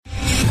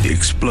The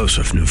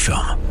explosive new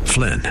film,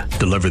 Flynn,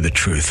 deliver the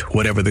truth,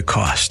 whatever the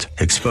cost,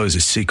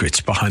 exposes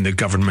secrets behind the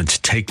government's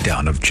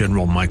takedown of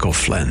General Michael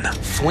Flynn.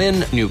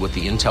 Flynn knew what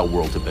the intel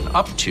world had been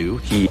up to.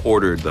 He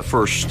ordered the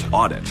first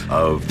audit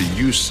of the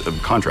use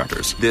of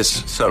contractors.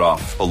 This set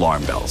off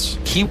alarm bells.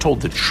 He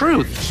told the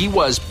truth. He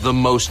was the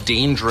most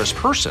dangerous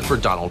person for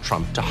Donald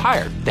Trump to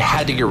hire. They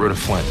had to get rid of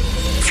Flynn.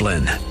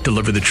 Flynn,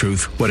 deliver the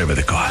truth, whatever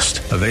the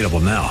cost. Available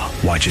now.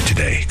 Watch it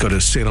today. Go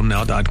to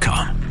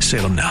salemnow.com.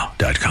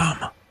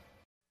 salemnow.com.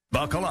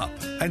 Buckle up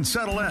and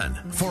settle in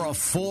for a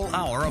full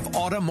hour of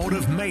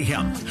automotive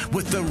mayhem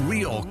with the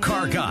real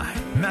car guy,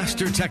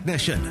 master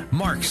technician,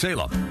 Mark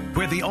Salem,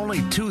 where the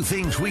only two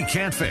things we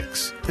can't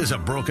fix is a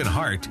broken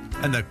heart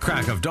and the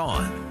crack of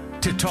dawn.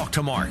 To talk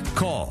to Mark,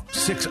 call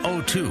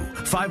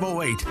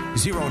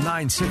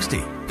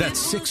 602-508-0960.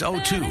 That's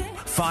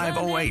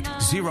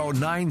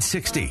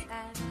 602-508-0960.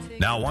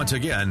 Now, once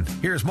again,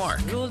 here's Mark.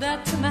 Well,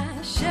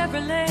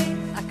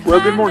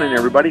 good morning,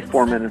 everybody.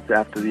 4 minutes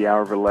after the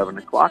hour of 11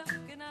 o'clock.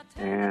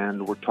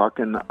 And we're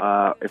talking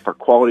if our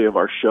quality of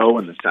our show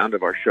and the sound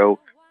of our show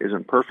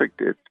isn't perfect,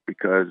 it's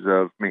because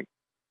of me.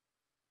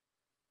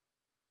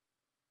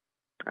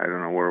 I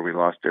don't know where we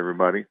lost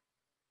everybody.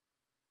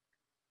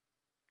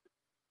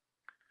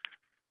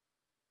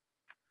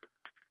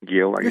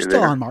 Gil, are you still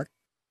there? on, Mark.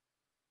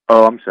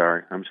 Oh, I'm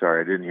sorry.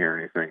 I didn't hear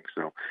anything.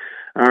 So,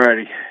 all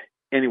righty.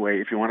 Anyway,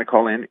 if you want to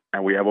call in,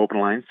 we have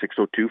open lines,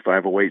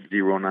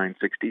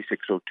 602-508-0960,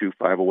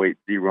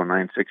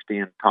 602-508-0960.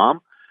 And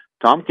Tom,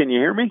 can you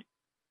hear me?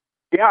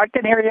 Yeah, I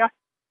can hear you.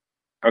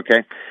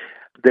 Okay.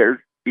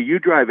 You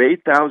drive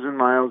 8,000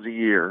 miles a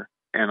year,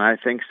 and I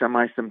think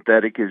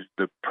semi-synthetic is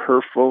the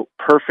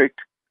perfect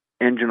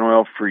engine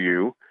oil for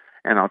you,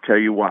 and I'll tell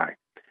you why.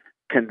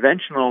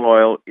 Conventional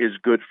oil is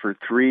good for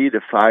 3,000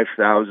 to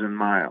 5,000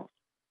 miles,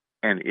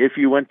 and if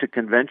you went to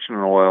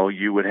conventional oil,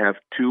 you would have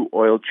 2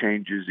 oil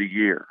changes a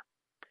year.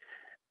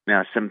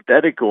 Now,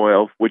 synthetic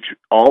oil, which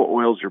all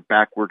oils are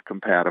backward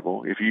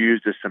compatible, if you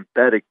use the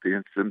synthetic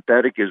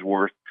is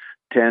worth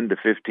 10 to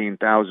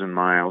 15,000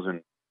 miles,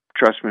 and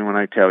trust me when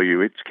I tell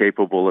you, it's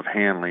capable of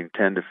handling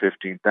 10 to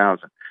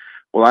 15,000.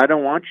 Well, I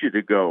don't want you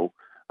to go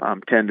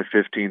 10 to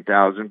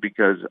 15,000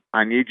 because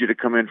I need you to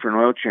come in for an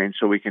oil change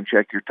so we can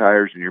check your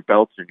tires and your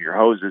belts and your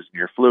hoses and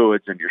your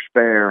fluids and your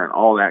spare and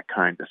all that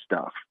kind of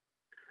stuff.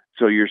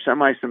 So your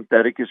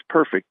semi-synthetic is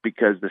perfect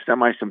because the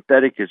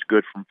semi-synthetic is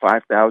good from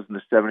 5,000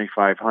 to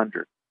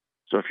 7,500.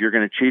 So if you're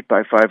going to cheat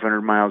by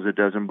 500 miles, it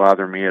doesn't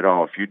bother me at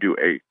all if you do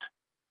 8.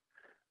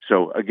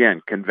 So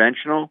again,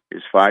 conventional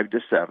is 5 to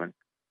 7.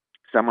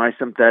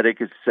 Semi-synthetic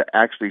is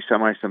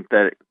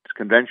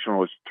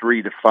conventional is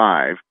 3 to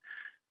 5.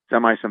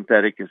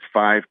 Semi-synthetic is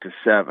 5 to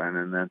 7,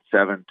 and then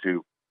 7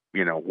 to,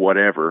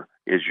 whatever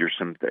is your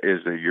syn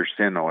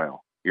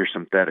oil, your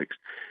synthetics.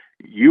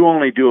 You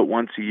only do it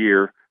once a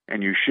year,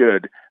 and you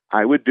should.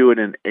 I would do it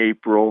in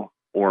April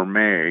or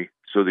May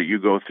so that you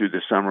go through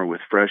the summer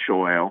with fresh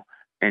oil,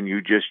 and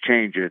you just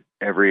change it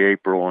every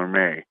April or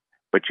May.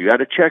 But you got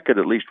to check it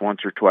at least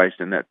once or twice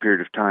in that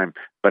period of time.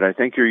 But I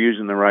think you're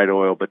using the right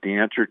oil. But the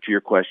answer to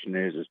your question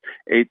is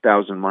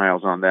 8,000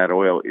 miles on that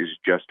oil is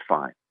just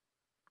fine.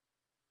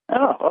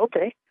 Oh,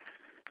 okay.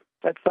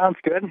 That sounds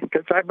good.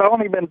 Because I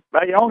only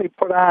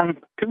put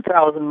on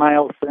 2,000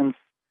 miles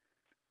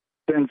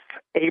since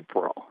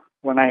April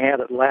when I had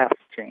it last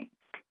changed.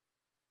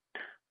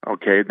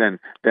 Okay, then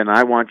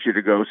I want you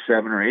to go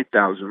 7,000 or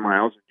 8,000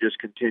 miles and just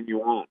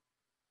continue on.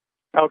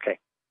 Okay,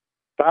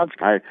 sounds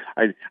good.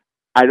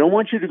 I don't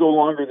want you to go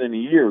longer than a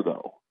year,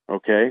 though,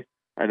 okay?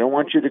 I don't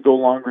want you to go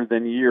longer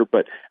than a year.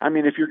 But, I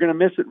mean, if you're going to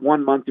miss it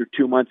 1 month or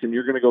 2 months and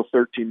you're going to go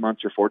 13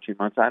 months or 14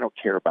 months, I don't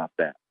care about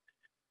that.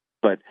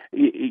 But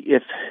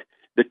if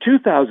the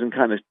 2,000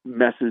 kind of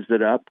messes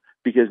it up,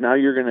 because now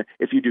you're going to,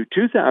 if you do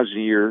 2,000 a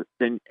year,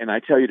 then, and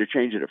I tell you to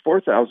change it at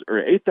 4,000 or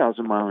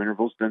 8,000 mile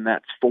intervals, then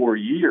that's 4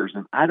 years.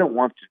 And I don't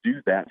want to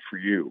do that for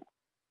you.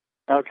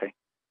 Okay.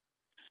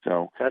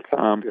 So, I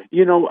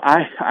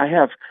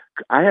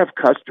have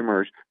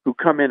customers who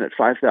come in at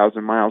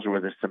 5,000 miles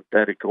with a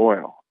synthetic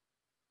oil,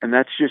 and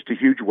that's just a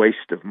huge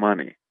waste of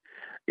money.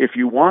 If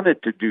you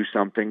wanted to do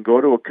something, go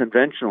to a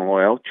conventional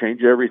oil,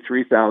 change every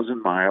 3,000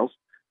 miles,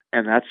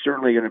 and that's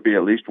certainly going to be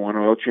at least 1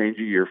 oil change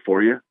a year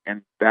for you,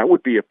 and that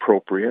would be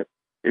appropriate.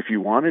 If you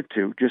wanted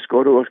to, just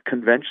go to a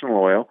conventional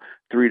oil,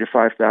 3,000 to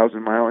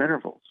 5,000 mile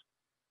intervals.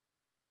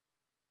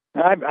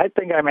 I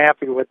think I'm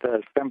happy with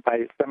the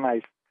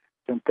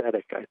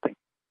semi-synthetic, I think.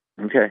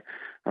 Okay.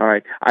 All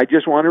right. I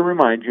just want to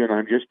remind you, and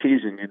I'm just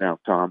teasing you now,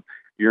 Tom,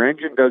 your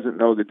engine doesn't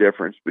know the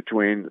difference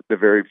between the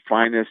very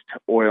finest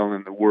oil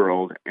in the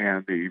world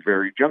and the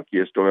very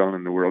junkiest oil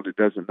in the world. It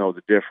doesn't know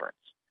the difference.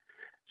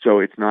 So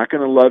it's not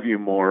going to love you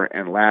more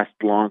and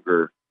last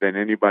longer than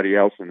anybody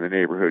else in the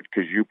neighborhood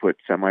because you put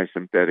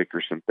semi-synthetic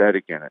or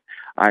synthetic in it.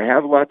 I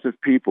have lots of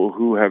people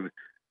who have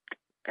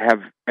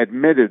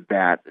admitted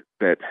that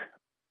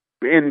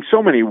in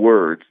so many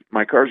words,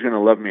 my car's going to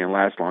love me and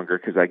last longer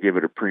because I give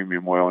it a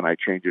premium oil and I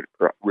change it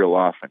real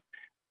often.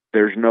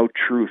 There's no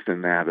truth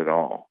in that at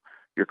all.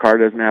 Your car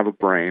doesn't have a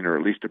brain, or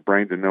at least a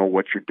brain to know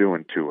what you're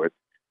doing to it.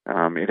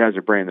 It has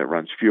a brain that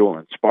runs fuel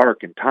and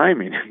spark and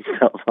timing and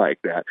stuff like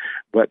that,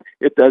 but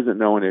it doesn't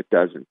know and it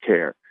doesn't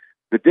care.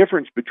 The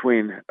difference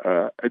between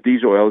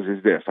these oils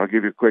is this. I'll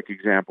give you a quick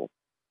example.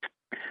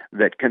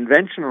 That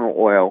conventional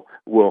oil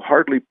will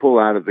hardly pour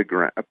out of the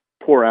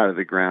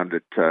ground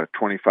at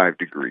 25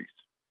 degrees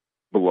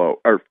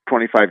below, or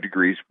 25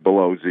 degrees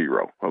below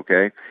zero,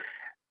 okay?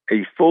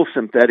 A full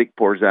synthetic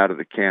pours out of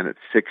the can at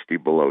 60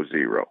 below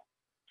zero.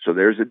 So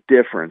there's a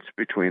difference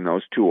between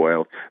those two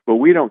oils, but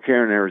we don't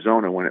care in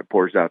Arizona when it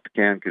pours out the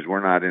can because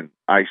we're not in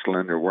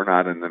Iceland or we're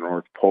not in the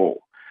North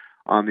Pole.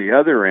 On the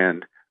other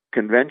end,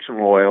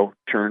 conventional oil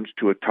turns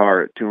to a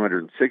tar at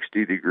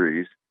 260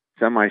 degrees,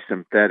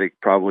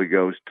 semi-synthetic probably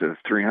goes to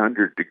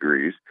 300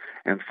 degrees,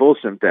 and full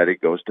synthetic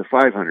goes to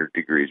 500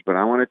 degrees. But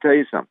I want to tell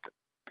you something.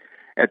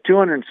 At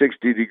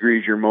 260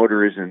 degrees, your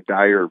motor is in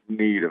dire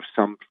need of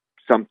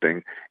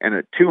something, and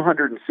at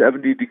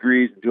 270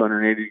 degrees and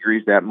 280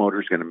 degrees, that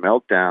motor is going to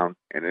melt down,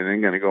 and it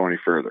ain't going to go any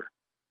further.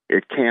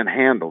 It can't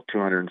handle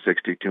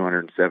 260,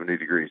 270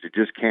 degrees. It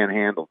just can't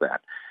handle that.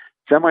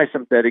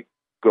 Semi-synthetic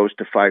goes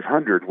to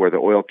 500, where the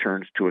oil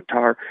turns to a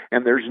tar,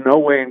 and there's no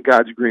way in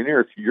God's green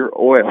earth your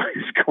oil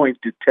is going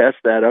to test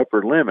that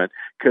upper limit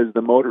because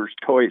the motor's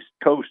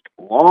toast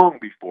long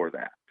before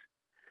that.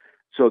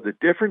 So the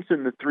difference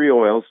in the three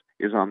oils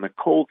is on the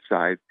cold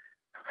side.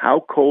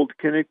 How cold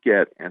can it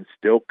get and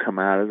still come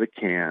out of the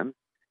can?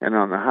 And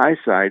on the high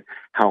side,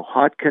 how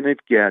hot can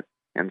it get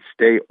and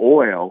stay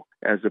oil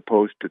as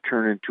opposed to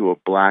turn into a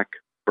black,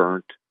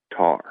 burnt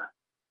tar?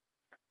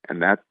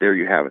 And there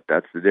you have it.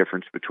 That's the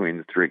difference between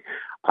the three.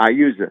 I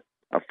use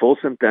a full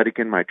synthetic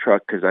in my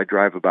truck because I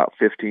drive about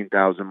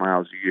 15,000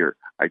 miles a year.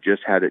 I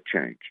just had it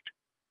changed.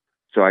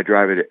 So I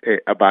drive it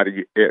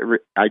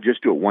I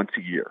just do it once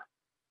a year.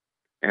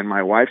 And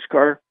my wife's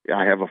car,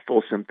 I have a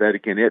full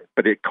synthetic in it,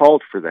 but it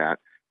called for that,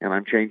 and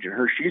I'm changing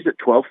her. She's at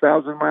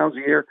 12,000 miles a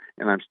year,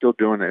 and I'm still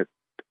doing it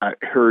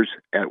hers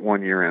at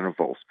 1 year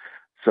intervals.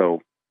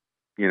 So,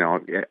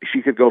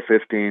 she could go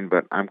 15,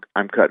 but I'm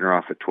cutting her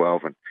off at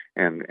 12,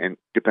 and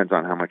depends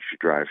on how much she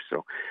drives.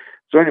 So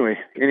anyway,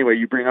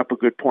 you bring up a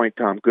good point,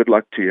 Tom. Good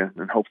luck to you,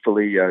 and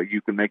hopefully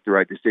you can make the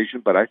right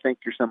decision. But I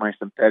think your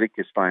semi-synthetic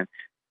is fine.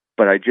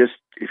 But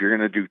if you're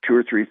going to do 2,000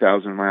 or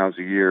 3,000 miles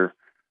a year,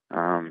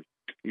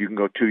 you can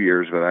go 2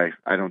 years, but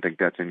I don't think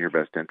that's in your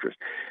best interest.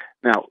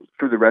 Now,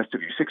 for the rest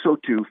of you,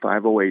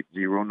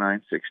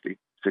 602-508-0960,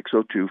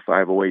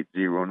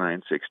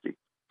 602-508-0960.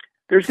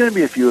 There's going to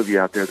be a few of you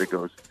out there that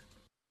goes,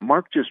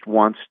 Mark just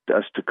wants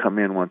us to come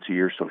in once a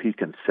year so he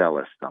can sell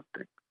us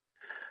something.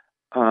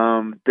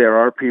 There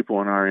are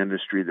people in our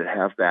industry that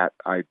have that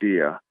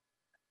idea,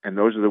 and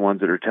those are the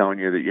ones that are telling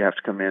you that you have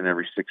to come in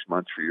every 6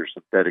 months for your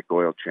synthetic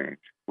oil change,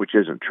 which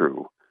isn't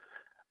true.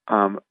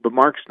 But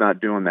Mark's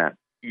not doing that.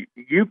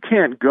 You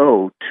can't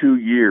go 2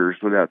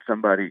 years without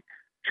somebody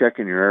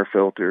checking your air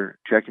filter,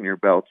 checking your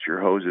belts, your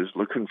hoses,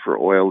 looking for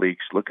oil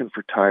leaks, looking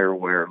for tire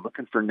wear,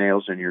 looking for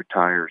nails in your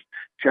tires,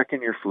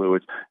 checking your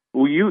fluids.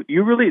 Well,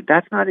 you really,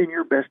 that's not in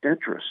your best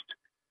interest.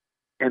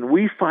 And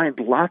we find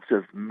lots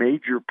of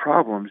major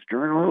problems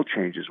during oil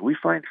changes. We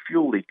find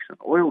fuel leaks and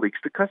oil leaks.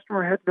 The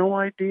customer had no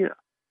idea.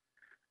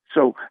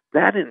 So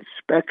that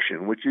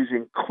inspection, which is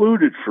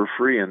included for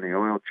free in the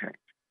oil change,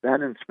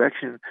 that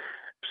inspection.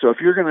 So if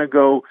you're going to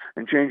go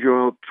and change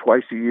your oil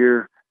twice a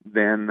year,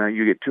 then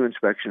you get 2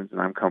 inspections,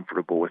 and I'm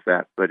comfortable with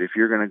that. But if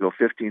you're going to go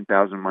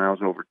 15,000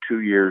 miles over 2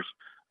 years,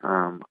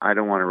 I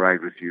don't want to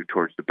ride with you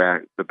towards the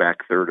back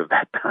third of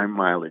that time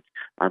mileage.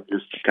 I'm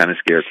just kind of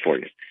scared for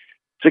you.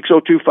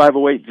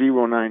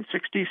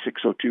 602-508-0960,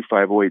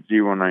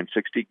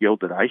 602-508-0960. Gil,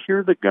 did I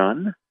hear the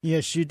gun?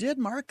 Yes, you did,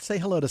 Mark. Say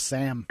hello to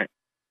Sam.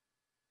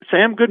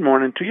 Sam, good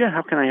morning to you.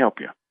 How can I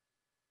help you?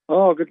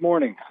 Oh, good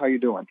morning. How you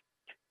doing?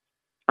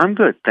 I'm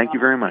good. Thank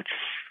you very much.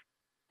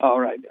 All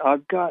right.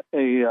 I've got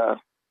a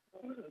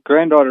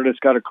granddaughter that's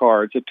got a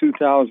car. It's a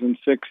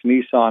 2006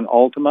 Nissan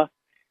Altima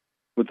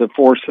with a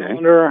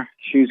 4-cylinder.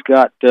 She's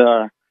got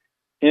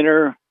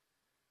inner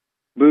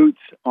boots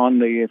on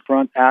the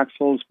front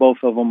axles.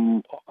 Both of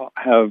them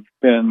have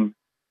been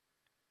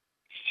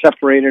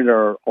separated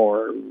or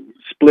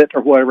split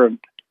or whatever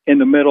in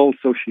the middle,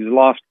 so she's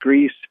lost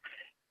grease.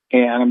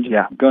 And I'm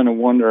just going to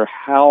wonder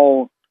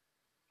how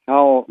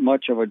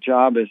much of a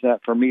job is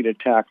that for me to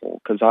tackle?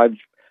 Because I've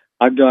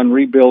done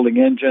rebuilding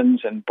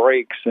engines and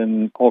brakes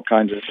and all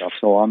kinds of stuff,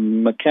 so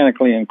I'm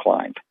mechanically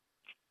inclined.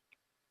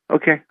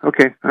 Okay, all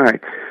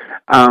right.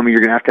 You're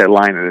going to have to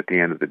align it at the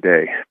end of the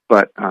day,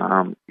 but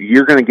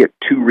you're going to get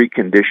 2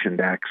 reconditioned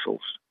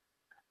axles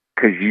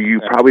because you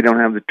probably don't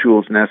have the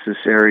tools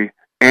necessary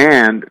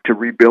and to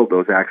rebuild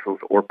those axles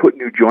or put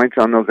new joints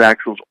on those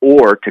axles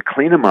or to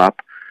clean them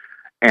up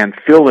and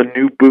fill a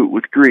new boot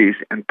with grease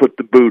and put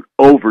the boot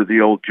over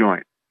the old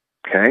joint.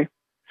 Okay?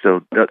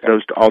 So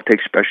those all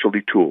take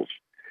specialty tools.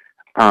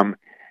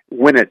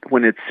 When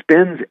it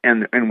spins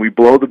and we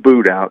blow the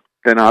boot out,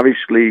 then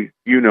obviously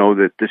you know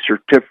that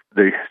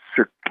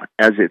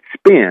as it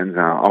spins,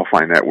 I'll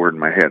find that word in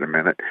my head in a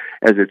minute.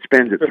 As it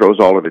spins, it throws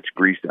all of its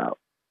grease out.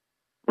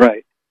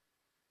 Right.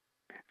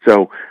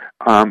 So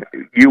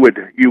you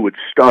would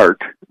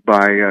start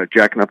by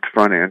jacking up the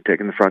front end,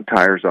 taking the front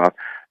tires off.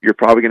 You're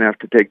probably going to have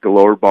to take the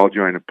lower ball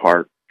joint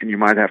apart, and you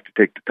might have to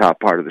take the top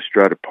part of the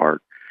strut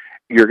apart.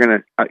 You're going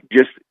to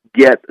just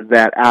get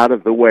that out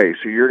of the way.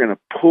 So you're going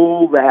to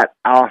pull that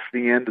off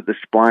the end of the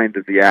spline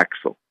to the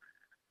axle.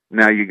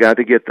 Now you got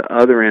to get the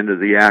other end of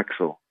the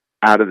axle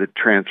out of the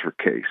transfer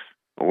case,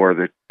 or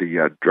the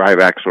drive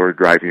axle or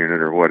drive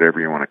unit, or whatever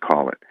you want to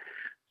call it.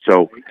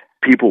 So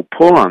people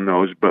pull on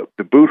those, but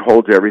the boot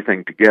holds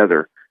everything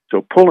together.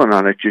 So pulling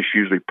on it just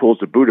usually pulls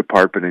the boot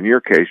apart, but in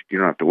your case, you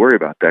don't have to worry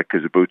about that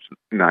because the boot's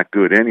not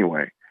good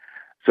anyway.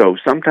 So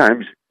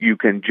sometimes you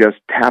can just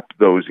tap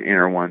those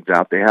inner ones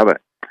out. They have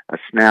a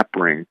snap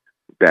ring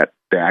that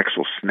the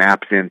axle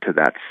snaps into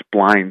that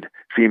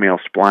female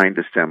splined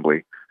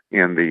assembly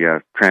in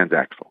the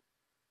transaxle.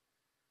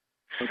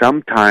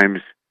 Sometimes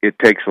it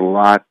takes a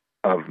lot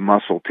of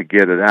muscle to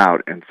get it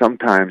out, and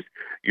sometimes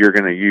you're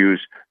going to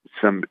use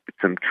some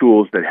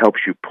tools that helps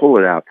you pull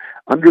it out.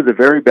 Under the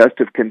very best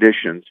of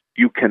conditions,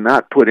 you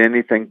cannot put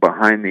anything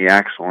behind the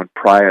axle and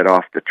pry it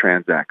off the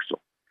transaxle.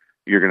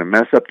 You're going to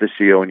mess up the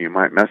seal, and you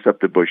might mess up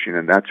the bushing,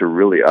 and that's a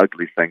really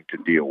ugly thing to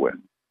deal with.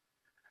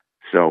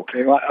 So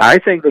okay, well, I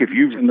think if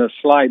you in the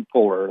slide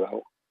puller,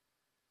 though,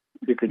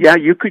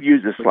 you could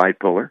use a slide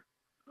puller.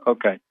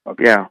 Okay.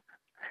 Yeah,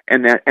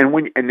 and then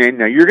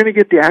now you're going to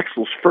get the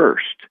axles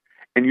first,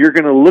 and you're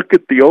going to look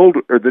at the old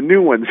or the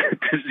new ones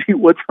to see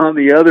what's on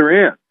the other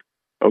end.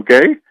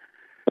 Okay.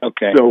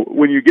 Okay. So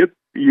when you get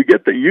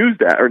the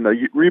used or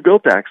the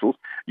rebuilt axles,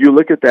 you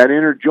look at that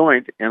inner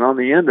joint, and on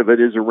the end of it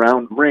is a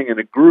round ring and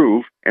a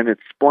groove, and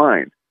it's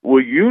spline.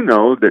 Well, you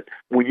know that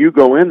when you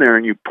go in there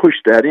and you push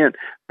that in,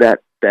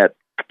 that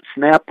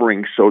snap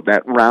ring, so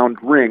that round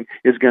ring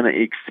is going to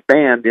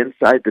expand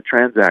inside the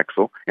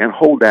transaxle and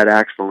hold that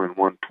axle in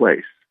one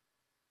place.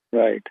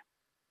 Right.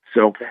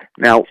 So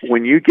now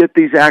when you get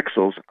these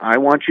axles, I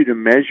want you to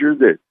measure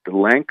the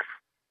length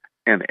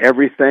and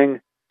everything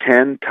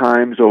 10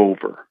 times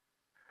over.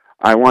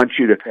 I want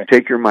you to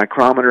take your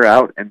micrometer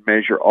out and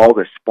measure all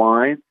the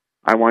spline.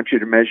 I want you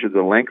to measure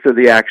the length of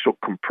the axle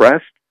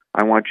compressed.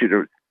 I want you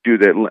to do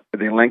the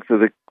length of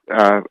the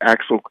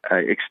axle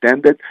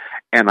extended,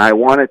 and I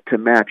want it to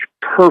match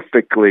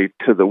perfectly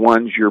to the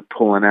ones you're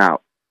pulling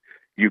out.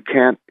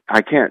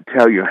 I can't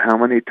tell you how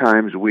many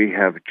times we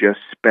have just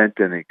spent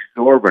an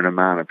exorbitant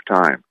amount of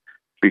time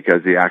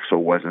because the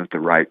axle wasn't the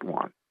right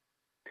one.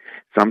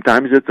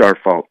 Sometimes it's our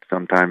fault,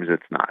 sometimes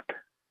it's not.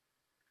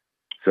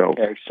 So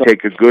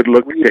take a good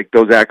look, take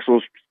those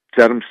axles,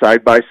 set them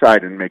side by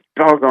side, and make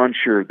doggone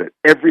sure that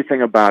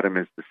everything about them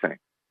is the same.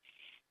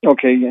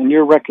 Okay, and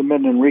you're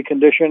recommending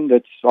reconditioned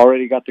that's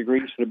already got the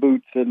grease, the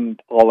boots, and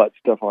all that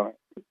stuff on it,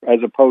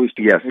 as opposed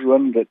to yes. the new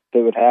one that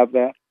they would have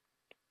that?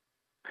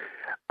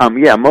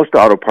 Yeah, most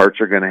auto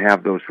parts are going to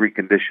have those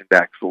reconditioned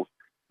axles.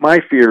 My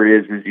fear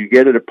is you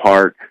get it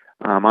apart.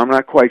 I'm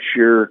not quite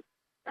sure.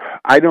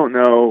 I don't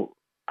know.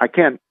 I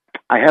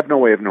have no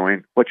way of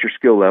knowing what your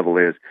skill level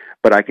is,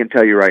 but I can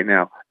tell you right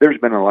now, there's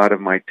been a lot of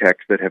my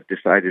techs that have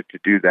decided to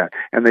do that.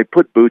 And they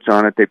put boots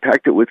on it, they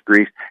packed it with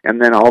grease,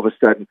 and then all of a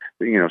sudden,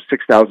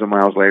 6,000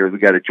 miles later, we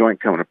got a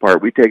joint coming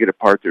apart. We take it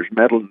apart, there's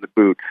metal in the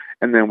boot,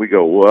 and then we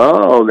go,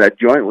 whoa, that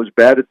joint was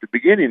bad at the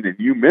beginning, and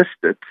you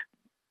missed it.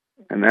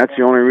 And that's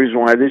the only reason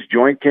why this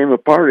joint came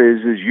apart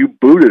is you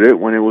booted it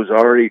when it was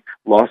already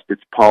lost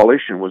its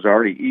polish and was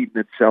already eating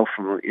itself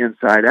from the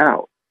inside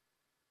out.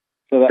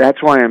 So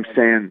that's why I'm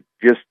saying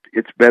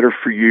it's better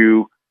for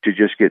you to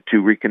just get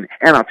two and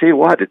I'll tell you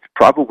what, it's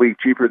probably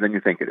cheaper than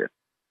you think it is.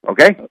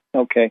 Okay?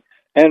 Okay.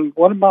 And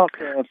what about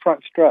the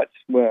front struts?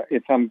 Well,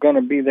 if I'm going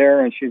to be there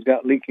and she's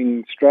got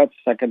leaking struts,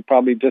 I could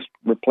probably just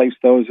replace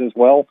those as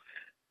well.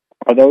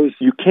 Are those?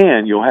 You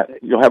can.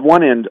 You'll have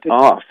one end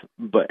off,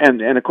 but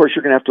and of course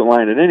you're going to have to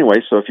line it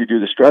anyway. So if you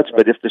do the struts, right.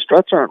 But if the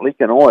struts aren't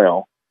leaking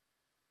oil,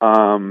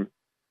 and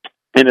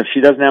if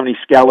she doesn't have any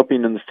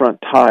scalloping in the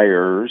front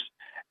tires,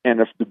 and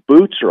if the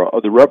boots or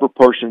the rubber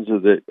portions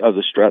of the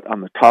strut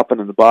on the top and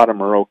on the bottom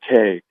are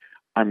okay,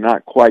 I'm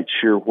not quite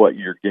sure what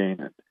you're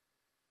gaining.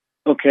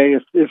 Okay,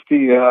 if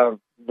the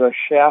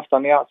shaft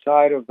on the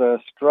outside of the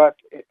strut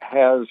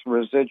has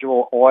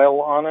residual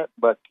oil on it,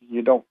 but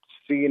you don't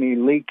see any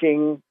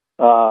leaking,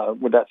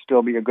 would that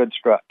still be a good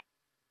strut?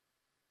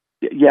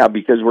 Yeah,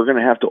 because we're going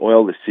to have to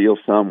oil the seal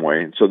some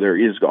way, and so there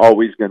is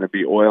always going to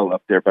be oil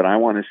up there, but I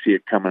want to see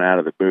it coming out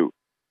of the boot.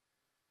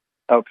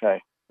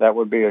 Okay. That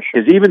would be a sheen.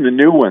 Because even the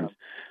new ones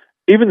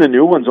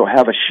will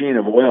have a sheen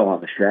of oil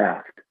on the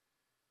shaft.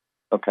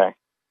 Okay.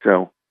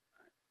 So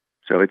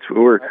it's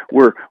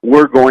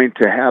we're going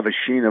to have a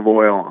sheen of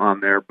oil on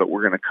there, but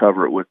we're going to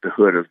cover it with the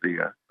hood of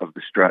the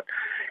strut.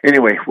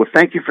 Anyway, well,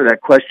 thank you for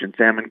that question,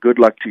 Sam, and good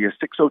luck to you.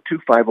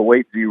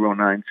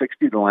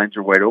 602-508-0960. The lines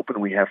are wide open.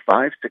 We have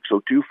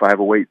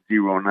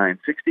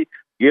 602-508-0960.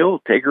 Gil,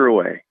 take her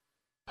away.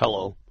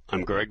 Hello,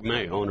 I'm Greg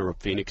May, owner of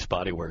Phoenix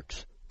Body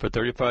Works. For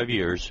 35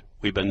 years,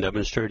 we've been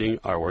demonstrating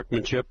our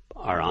workmanship,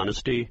 our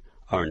honesty,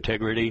 our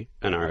integrity,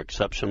 and our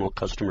exceptional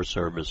customer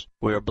service.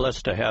 We are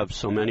blessed to have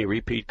so many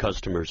repeat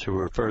customers who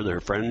refer their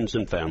friends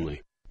and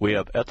family. We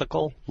have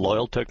ethical,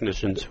 loyal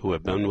technicians who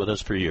have been with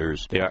us for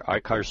years. They are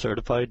ICAR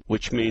certified,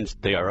 which means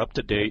they are up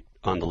to date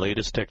on the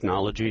latest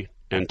technology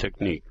and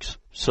techniques,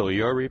 so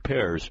your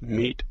repairs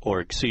meet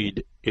or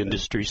exceed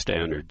industry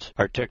standards.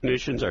 Our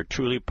technicians are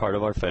truly part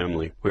of our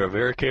family. We are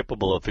very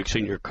capable of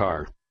fixing your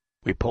car.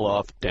 We pull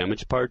off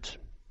damaged parts,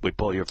 we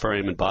pull your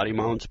frame and body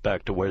mounts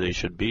back to where they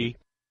should be,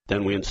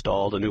 then we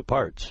install the new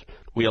parts.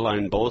 We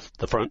align both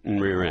the front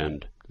and rear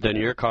end. Then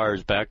your car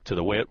is back to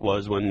the way it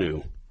was when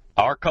new.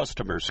 Our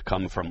customers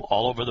come from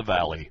all over the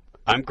valley.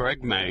 I'm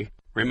Greg May.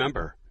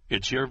 Remember,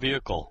 it's your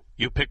vehicle.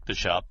 You pick the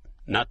shop,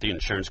 not the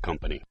insurance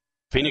company.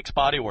 Phoenix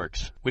Body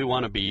Works. We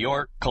want to be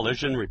your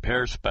collision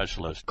repair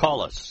specialist. Call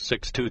us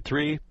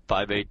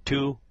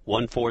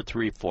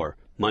 623-582-1434.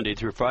 Monday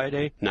through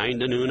Friday, 9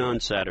 to noon on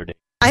Saturday.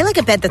 I like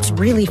a bed that's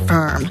really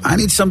firm. I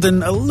need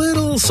something a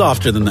little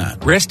softer than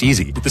that. Rest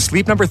easy. With the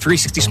Sleep Number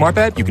 360 smart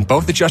bed, you can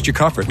both adjust your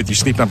comfort with your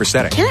Sleep Number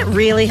setting. Can it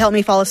really help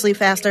me fall asleep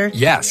faster?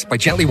 Yes, by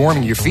gently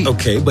warming your feet.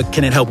 Okay, but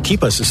can it help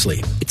keep us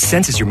asleep? It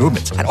senses your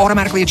movements and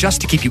automatically adjusts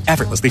to keep you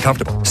effortlessly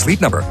comfortable.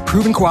 Sleep Number,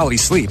 proven quality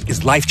sleep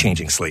is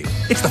life-changing sleep.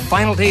 It's the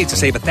final day to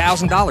save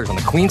 $1,000 on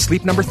the Queen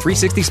Sleep Number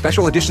 360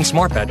 Special Edition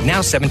smart bed, now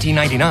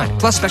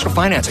 $17.99. Plus special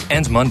financing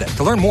ends Monday.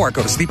 To learn more,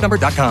 go to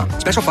sleepnumber.com.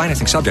 Special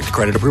financing subject to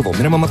credit approval.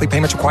 Minimum monthly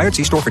payments required.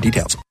 See store for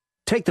details.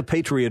 Take the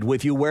Patriot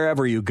with you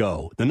wherever you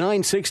go. The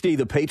 960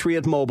 The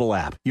Patriot mobile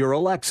app, your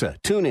Alexa,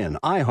 TuneIn,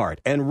 iHeart,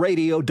 and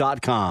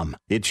radio.com.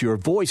 It's your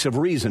voice of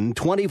reason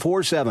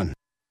 24/7.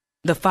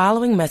 The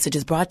following message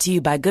is brought to you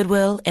by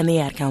Goodwill and the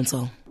Ad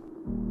Council.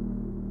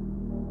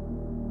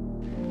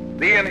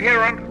 The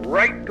inherent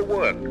right to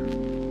work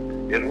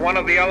is one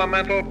of the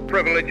elemental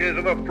privileges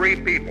of a free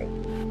people.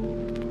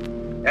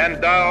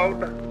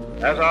 Endowed,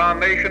 as our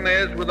nation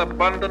is, with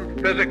abundant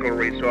physical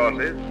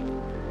resources,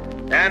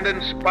 and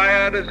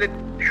inspired as it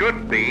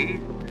should be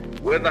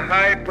with the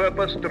high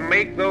purpose to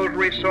make those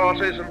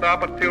resources and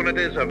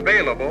opportunities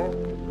available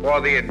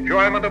for the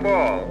enjoyment of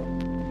all,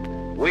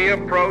 we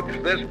approach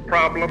this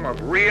problem of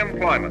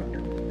reemployment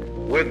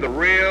with the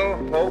real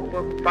hope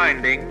of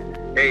finding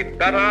a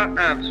better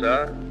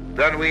answer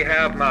than we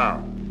have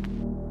now.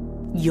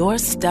 Your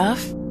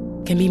stuff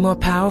can be more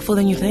powerful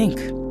than you think.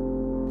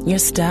 Your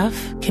stuff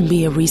can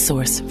be a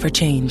resource for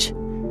change.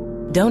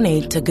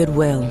 Donate to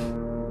Goodwill,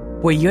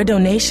 where your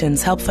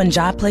donations help fund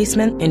job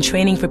placement and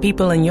training for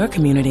people in your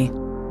community.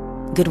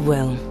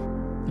 Goodwill.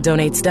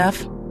 Donate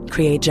stuff,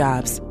 create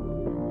jobs.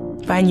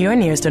 Find your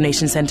nearest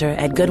donation center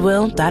at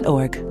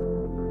goodwill.org.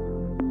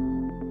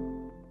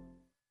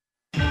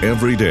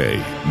 Every day,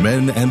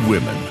 men and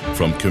women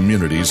from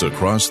communities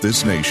across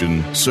this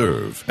nation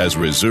serve as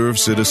Reserve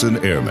Citizen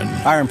Airmen.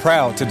 I am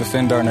proud to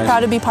defend our nation.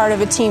 Proud to be part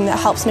of a team that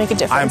helps make a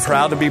difference. I am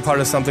proud to be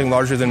part of something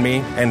larger than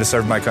me and to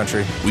serve my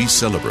country. We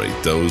celebrate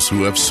those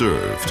who have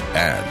served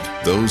and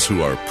those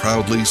who are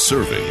proudly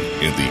serving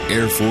in the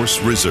Air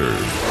Force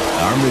Reserve.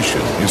 Our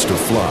mission is to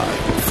fly,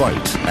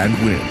 fight, and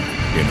win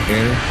in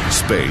air,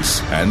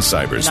 space, and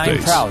cyberspace. I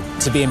am proud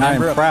to be a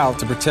member. I am proud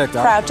to protect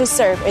our... Proud to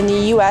serve in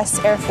the U.S.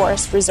 Air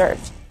Force Reserve.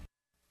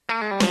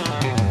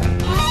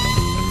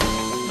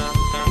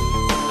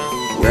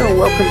 Well,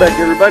 welcome back,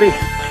 everybody.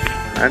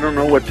 I don't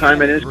know what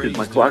time it is because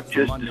my clock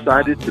just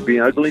decided to be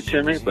ugly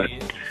to me, but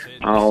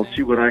I'll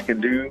see what I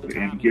can do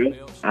and give.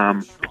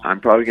 I'm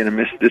probably going to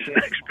miss this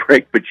next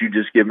break, but you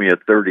just give me a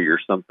 30 or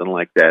something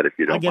like that if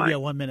you don't mind. I'll give you a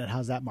 1 minute.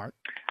 How's that, Mark?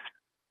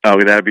 Oh,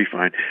 that'd be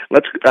fine.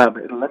 Let me talk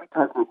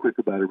real quick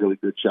about a really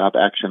good shop,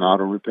 Action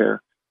Auto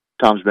Repair.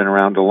 Tom's been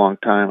around a long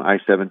time,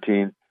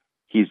 I-17.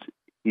 He's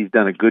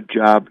done a good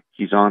job.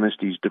 He's honest.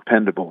 He's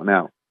dependable.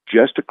 Now,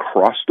 just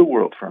across the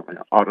world from him,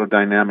 Auto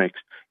Dynamics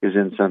is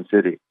in Sun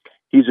City.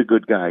 He's a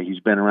good guy.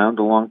 He's been around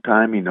a long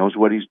time. He knows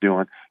what he's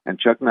doing. And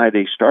Chuck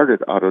Nide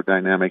started Auto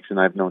Dynamics, and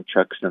I've known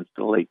Chuck since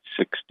the late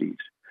 60s.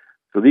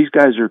 So these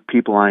guys are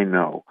people I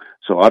know.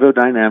 So Auto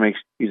Dynamics,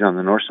 he's on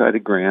the north side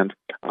of Grand,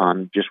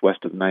 on just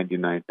west of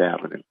 99th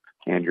Avenue.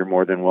 And you're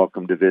more than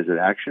welcome to visit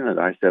Action at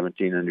I-17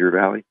 in Deer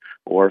Valley,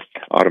 or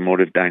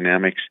Automotive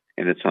Dynamics,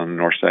 and it's on the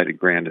north side of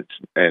Grand. It's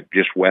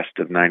just west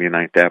of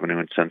 99th Avenue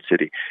in Sun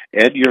City.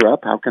 Ed, you're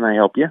up. How can I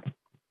help you?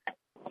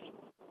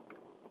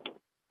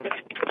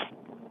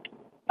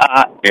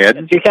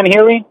 Ed? You can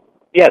hear me?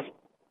 Yes.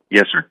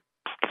 Yes, sir.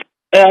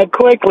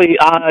 Quickly,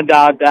 I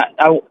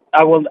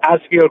will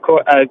ask you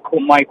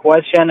my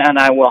question, and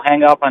I will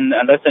hang up and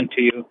listen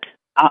to you.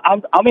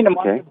 I'm in the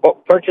market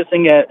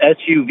purchasing a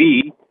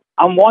SUV.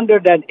 I'm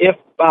wondering that if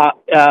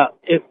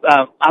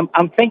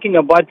I'm thinking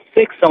about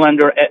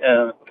 6-cylinder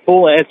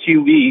full-size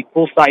SUV,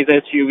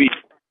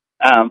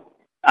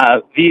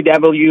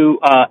 VW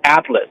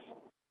Atlas.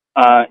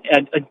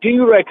 Do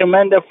you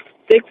recommend a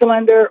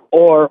 6-cylinder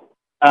or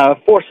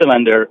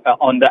 4-cylinder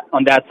on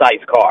that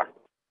size car?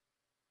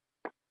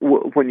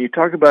 When you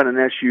talk about an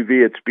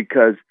SUV, it's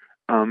because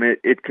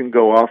it can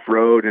go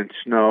off-road and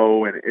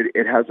snow, and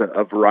it has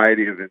a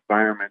variety of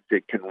environments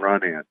it can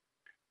run in.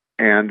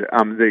 And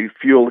the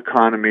fuel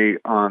economy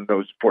on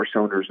those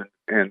 4-cylinders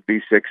and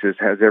V6s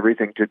has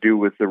everything to do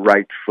with the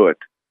right foot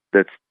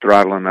that's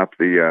throttling up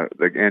the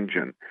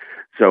engine.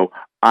 So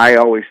I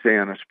always say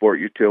on a sport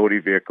utility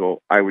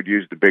vehicle, I would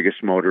use the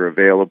biggest motor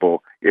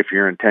available if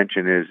your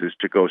intention is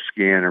to go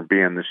skiing or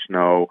be in the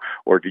snow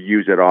or to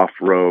use it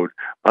off-road,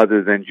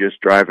 other than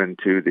just driving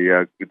to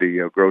the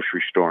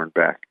grocery store and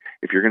back.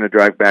 If you're going to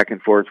drive back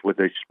and forth with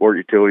a sport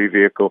utility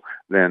vehicle,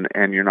 then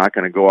and you're not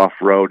going to go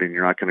off-road and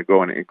you're not going to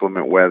go in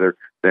inclement weather,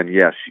 then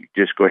yes, you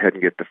just go ahead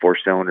and get the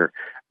 4-cylinder.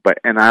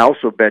 And I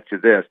also bet you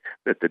this,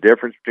 that the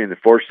difference between the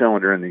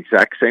 4-cylinder in the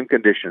exact same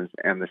conditions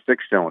and the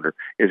 6-cylinder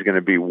is going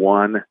to be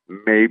 1,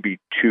 maybe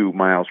 2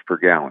 miles per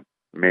gallon.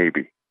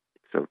 Maybe.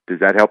 So does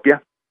that help you?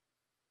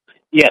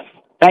 Yes.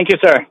 Thank you,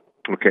 sir.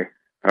 Okay.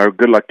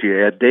 Good luck to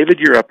you, Ed. David,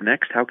 you're up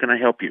next. How can I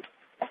help you?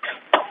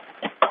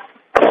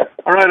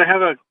 All right. I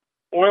have an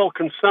oil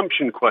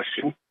consumption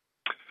question.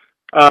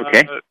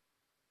 Okay.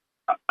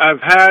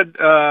 I've had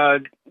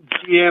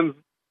GM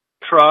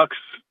trucks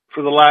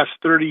for the last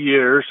 30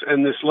 years,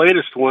 and this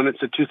latest one,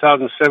 it's a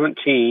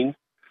 2017.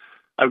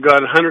 I've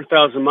got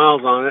 100,000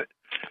 miles on it,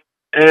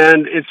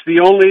 and it's the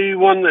only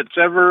one that's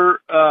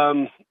ever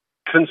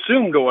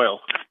consumed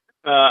oil.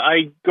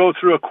 I go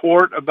through a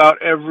quart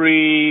about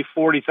every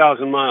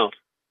 40,000 miles.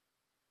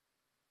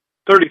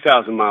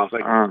 30,000 miles,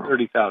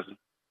 30,000.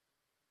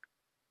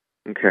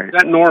 Okay. Is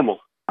that normal?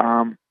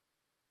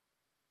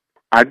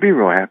 I'd be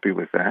real happy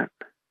with that.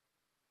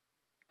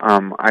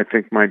 I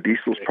think my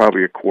diesel's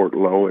probably a quart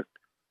low at,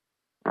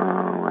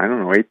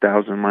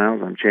 8,000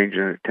 miles. I'm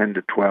changing it 10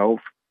 to 12.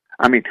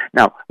 I mean,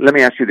 now, let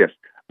me ask you this.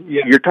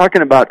 Yeah. You're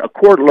talking about a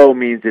quart low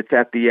means it's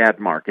at the ad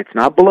mark. It's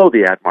not below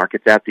the ad mark.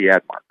 It's at the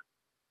ad mark.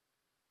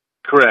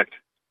 Correct.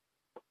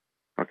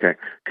 Okay,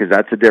 because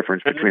that's the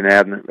difference between the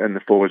ad and the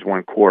full is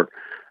 1 quart.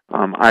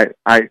 I'm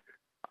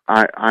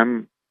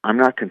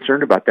not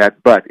concerned about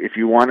that, but if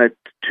you wanted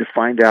to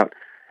find out,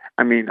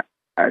 I mean,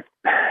 I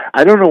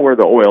don't know where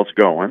the oil's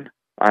going.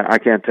 I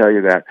can't tell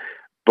you that,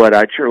 but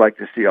I'd sure like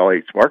to see all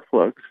 8 spark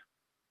plugs,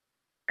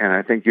 and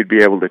I think you'd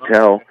be able to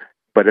tell.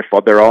 But if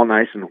they're all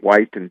nice and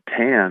white and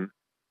tan,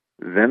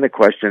 then the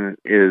question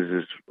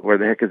is where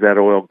the heck is that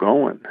oil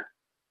going?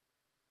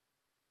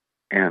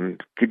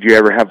 And could you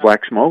ever have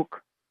black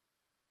smoke?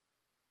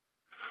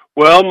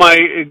 Well, my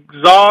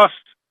exhaust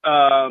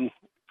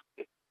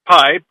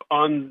pipe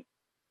on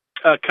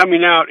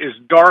coming out is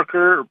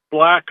darker,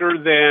 blacker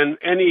than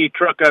any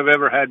truck I've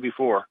ever had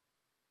before.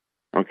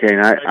 Okay,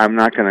 and I'm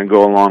not going to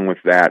go along with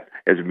that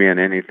as being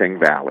anything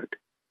valid.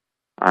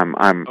 I've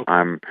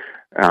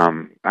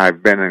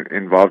been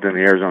involved in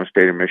the Arizona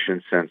State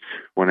Emissions since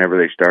whenever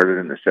they started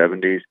in the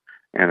 70s,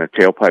 and a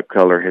tailpipe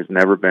color has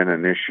never been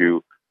an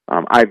issue.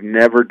 I've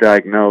never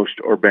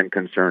diagnosed or been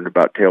concerned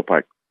about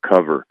tailpipe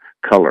color.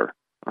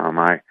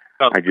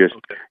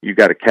 You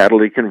got a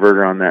catalytic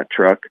converter on that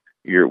truck.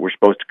 We're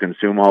supposed to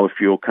consume all the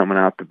fuel coming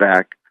out the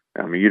back.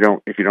 If you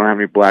don't have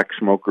any black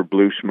smoke or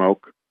blue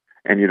smoke,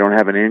 and you don't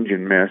have an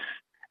engine miss,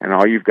 and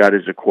all you've got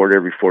is a quart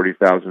every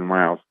 40,000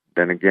 miles,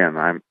 then again,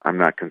 I'm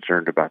not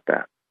concerned about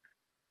that.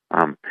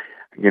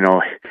 You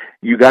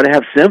got to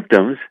have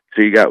symptoms,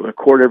 so you got a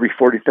quart every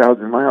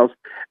 40,000 miles.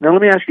 Now,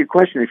 let me ask you a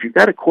question. If you've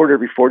got a quart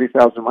every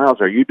 40,000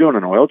 miles, are you doing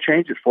an oil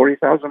change at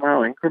 40,000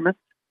 mile increments?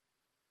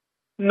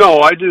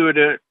 No, I do it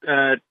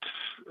at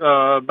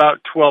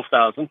about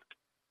 12,000.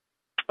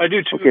 I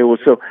do too. Okay, well,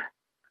 so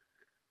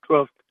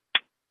 12.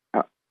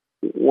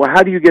 Well,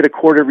 how do you get a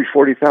quart every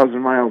 40,000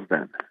 miles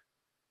then?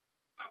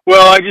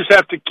 Well, I just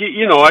have to keep.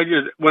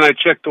 When I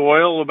check the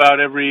oil about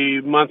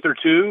every month or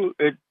two,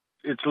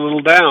 it's a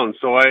little down,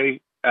 so I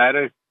add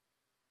a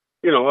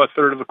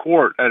third of a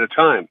quart at a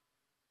time.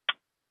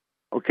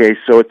 Okay,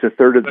 so it's a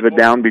third of the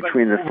down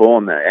between the full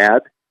and the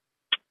ad?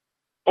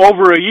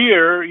 Over a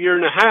year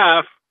and a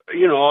half,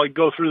 I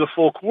go through the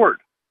full quart.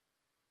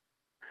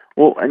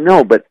 Well,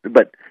 no, but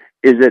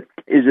is it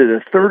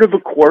a third of a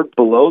quart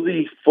below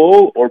the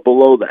full or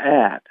below the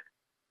ad?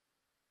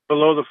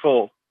 Below the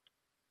full.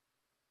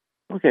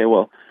 Okay,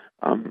 well,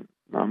 I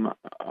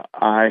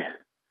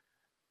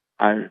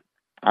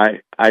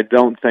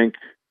don't think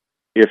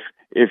if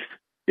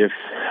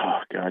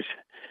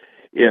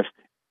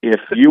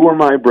you were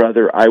my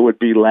brother, I would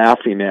be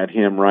laughing at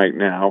him right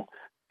now,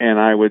 and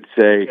I would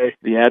say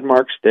the ad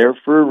mark's there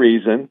for a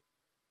reason,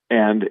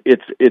 and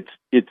it's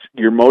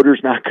your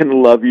motor's not going to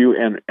love you,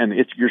 and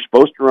you're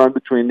supposed to run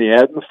between the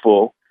ad and the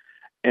full,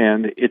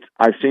 and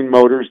I've seen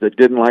motors that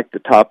didn't like the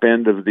top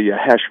end of the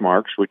hash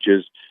marks, which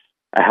is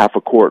a half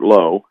a quart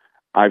low.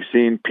 I've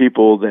seen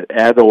people that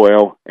add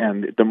oil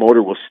and the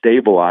motor will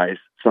stabilize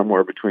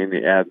somewhere between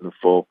the ad and the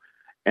full.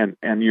 And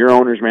your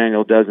owner's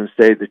manual doesn't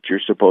say that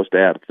you're supposed to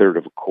add a third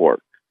of a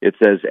quart. It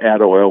says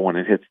add oil when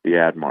it hits the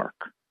ad mark.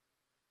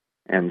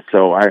 And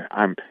so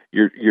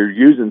you're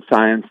using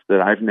science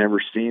that I've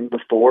never seen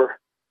before.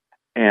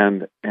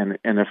 And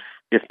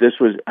if this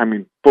was,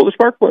 pull the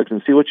spark plugs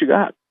and see what you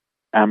got.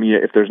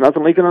 If there's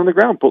nothing leaking on the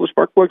ground, pull the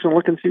spark plugs and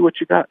look and see what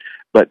you got.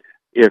 But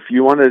if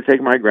you wanted to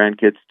take my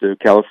grandkids to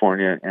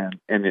California and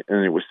it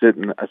was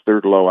sitting a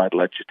third low, I'd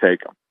let you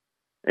take them,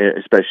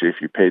 especially if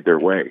you paid their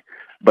way.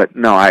 But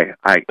no, I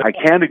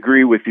can't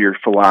agree with your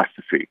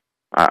philosophy.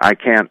 I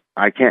can't.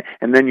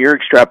 And then you're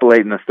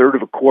extrapolating a third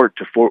of a quart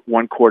to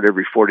 1 quart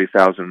every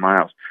 40,000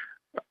 miles.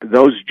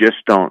 Those just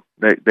don't.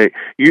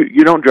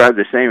 You don't drive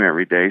the same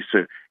every day.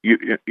 So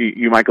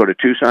you might go to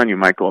Tucson, you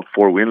might go up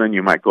Fort Wayland,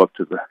 you might go up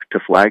to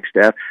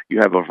Flagstaff. You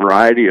have a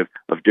variety of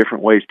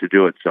different ways to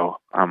do it. So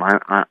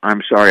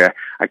I'm sorry,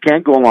 I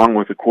can't go along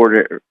with a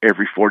quart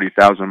every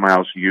 40,000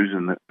 miles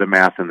using the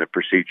math and the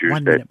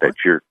procedures that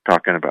you're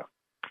talking about.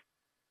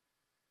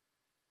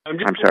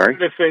 I'm sorry.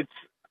 If it's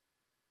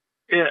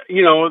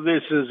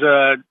this is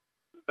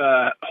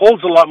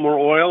holds a lot more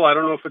oil. I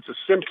don't know if it's a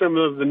symptom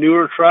of the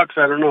newer trucks.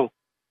 I don't know.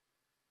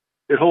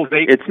 It holds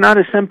 8. It's not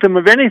a symptom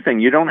of anything.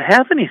 You don't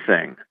have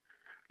anything.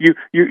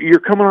 You're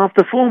coming off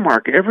the full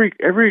mark. Every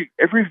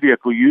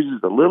vehicle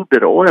uses a little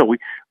bit of oil. We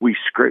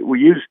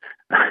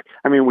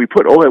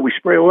put oil. We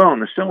spray oil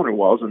on the cylinder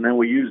walls, and then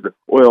we use the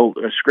oil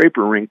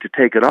scraper ring to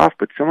take it off.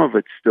 But some of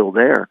it's still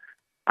there.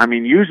 I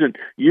mean,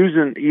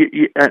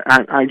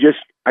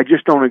 I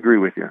just don't agree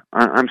with you.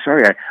 I'm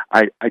sorry.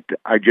 I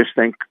just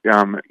think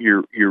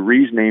your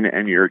reasoning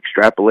and your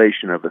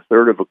extrapolation of a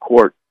third of a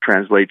quart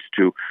translates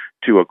to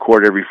a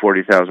quart every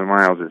 40,000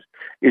 miles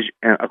is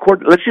a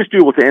quart. Let's just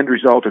do with the end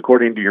result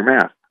according to your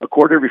math. A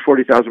quart every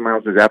 40,000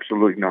 miles is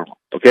absolutely normal.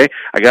 Okay,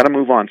 I got to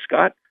move on.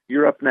 Scott,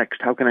 you're up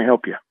next. How can I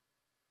help you?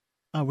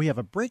 We have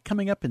a break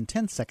coming up in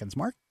 10 seconds,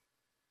 Mark.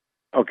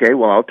 Okay,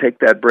 well, I'll take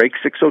that break.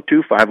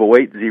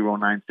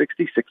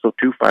 602-508-0960,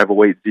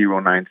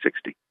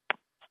 602-508-0960.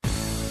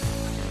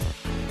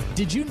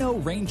 Did you know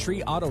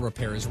Raintree Auto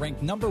Repair is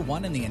ranked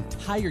 #1 in the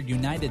entire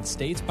United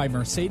States by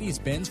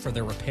Mercedes-Benz for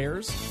their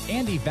repairs?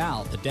 Andy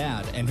Val, the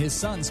dad, and his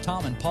sons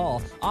Tom and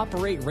Paul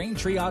operate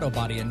Raintree Auto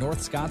Body in North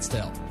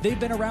Scottsdale. They've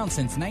been around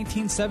since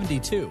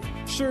 1972.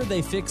 Sure,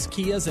 they fix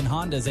Kias and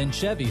Hondas and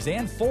Chevys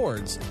and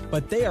Fords,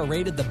 but they are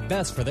rated the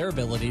best for their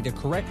ability to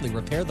correctly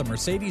repair the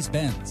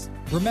Mercedes-Benz.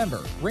 Remember,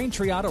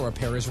 Raintree Auto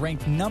Repair is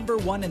ranked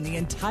 #1 in the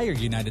entire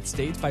United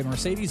States by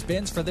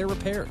Mercedes-Benz for their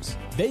repairs.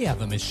 They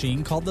have a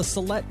machine called the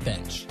Celette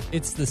Bench.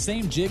 It's the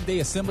same jig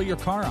they assemble your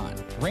car on.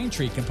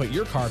 Raintree can put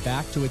your car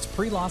back to its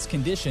pre-loss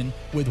condition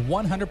with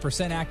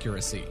 100%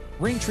 accuracy.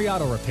 Raintree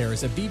Auto Repair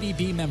is a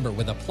BBB member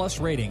with a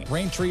plus rating.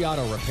 Raintree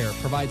Auto Repair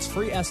provides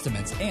free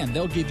estimates, and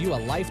they'll give you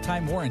a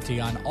lifetime warranty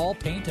on all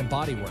paint and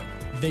bodywork.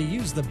 They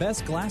use the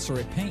best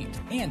Glasurit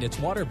paint, and it's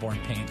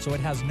waterborne paint, so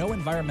it has no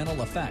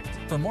environmental effect.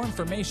 For more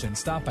information,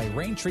 stop by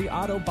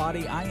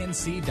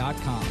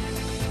RaintreeAutoBodyInc.com.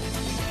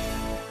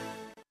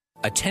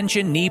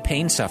 Attention knee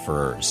pain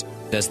sufferers.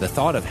 Does the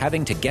thought of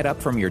having to get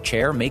up from your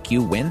chair make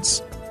you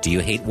wince? Do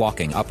you hate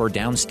walking up or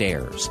down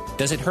stairs?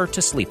 Does it hurt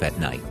to sleep at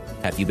night?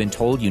 Have you been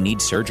told you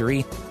need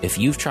surgery? If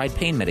you've tried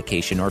pain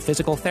medication or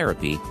physical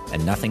therapy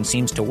and nothing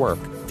seems to work,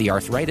 the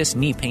Arthritis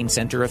Knee Pain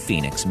Center of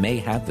Phoenix may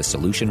have the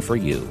solution for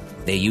you.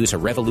 They use a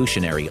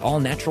revolutionary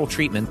all-natural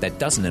treatment that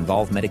doesn't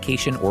involve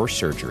medication or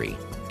surgery.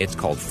 It's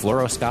called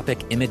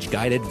fluoroscopic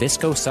image-guided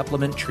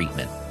viscosupplement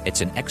treatment. It's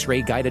an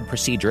X-ray guided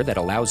procedure that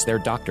allows their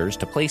doctors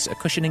to place a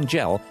cushioning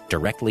gel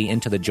directly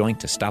into the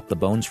joint to stop the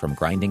bones from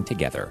grinding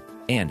together.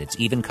 And it's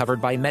even covered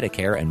by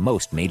Medicare and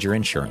most major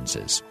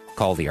insurances.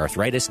 Call the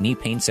Arthritis Knee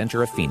Pain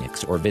Center of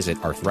Phoenix or visit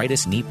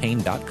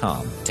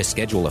arthritis.kneepain.com to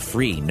schedule a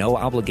free,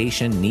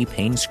 no-obligation knee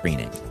pain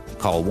screening.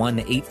 Call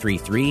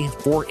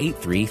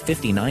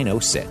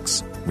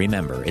 1-833-483-5906.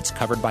 Remember, it's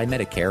covered by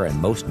Medicare and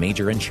most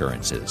major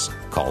insurances.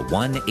 Call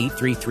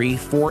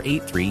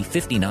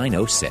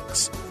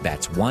 1-833-483-5906.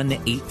 That's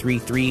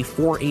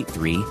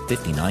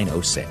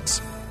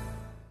 1-833-483-5906.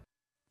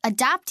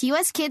 Adopt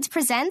US Kids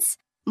presents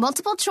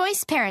Multiple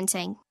Choice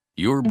Parenting.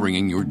 You're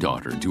bringing your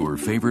daughter to her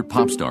favorite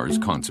pop star's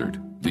concert.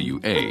 Do you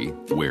A,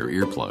 wear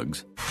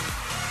earplugs?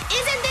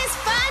 Isn't this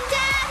fun,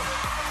 Dad?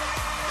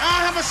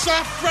 I'll have a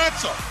soft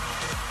pretzel.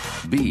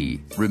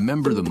 B,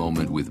 remember the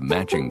moment with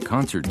matching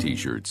concert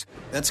t-shirts.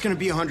 That's going to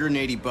be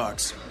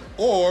 $180.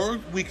 Or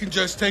we can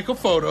just take a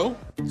photo.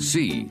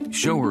 C,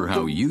 show her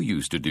how you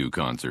used to do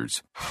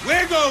concerts.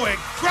 We're going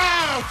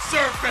crowd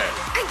surfing.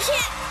 I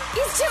can't.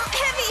 It's too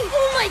heavy.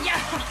 Oh, my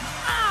God.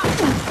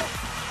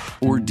 Ah.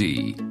 Or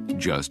D,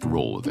 just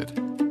roll with it. Woo!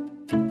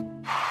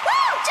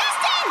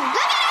 Justin!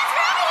 Look at us!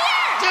 We're over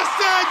here!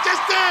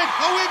 Justin!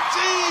 OMG!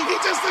 He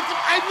just looked...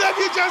 I love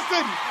you,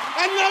 Justin!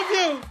 I love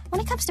you!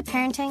 When it comes to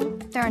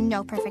parenting, there are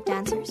no perfect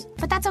answers.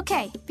 But that's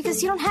okay,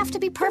 because you don't have to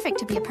be perfect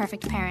to be a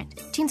perfect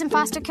parent. Teens in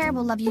foster care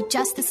will love you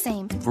just the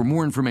same. For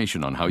more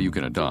information on how you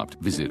can adopt,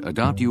 visit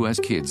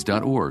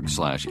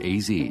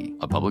adoptuskids.org/AZ.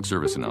 A public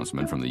service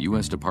announcement from the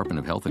U.S. Department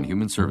of Health and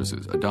Human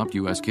Services, Adopt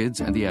U.S.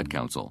 Kids, and the Ad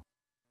Council.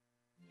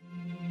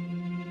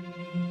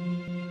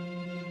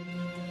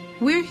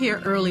 We're here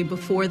early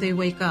before they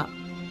wake up.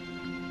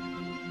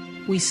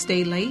 We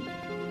stay late.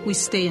 We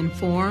stay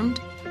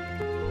informed.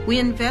 We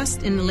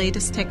invest in the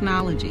latest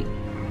technology.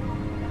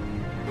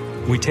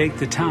 We take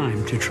the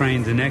time to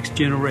train the next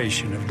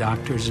generation of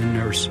doctors and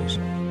nurses.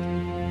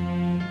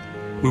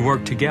 We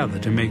work together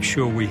to make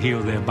sure we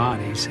heal their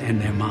bodies and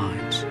their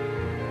minds.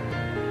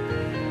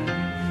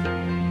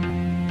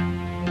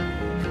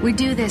 We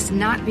do this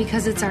not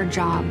because it's our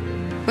job,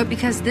 but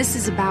because this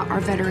is about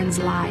our veterans'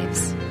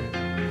 lives.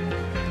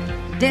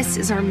 This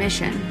is our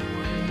mission.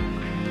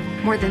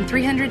 More than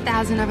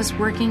 300,000 of us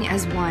working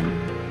as one,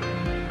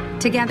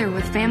 together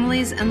with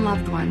families and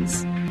loved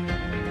ones.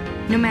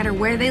 No matter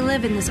where they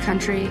live in this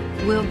country,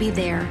 we'll be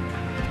there.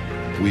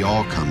 We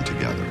all come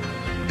together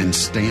and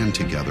stand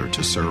together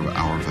to serve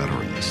our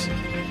veterans.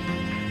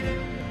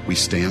 We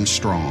stand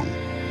strong,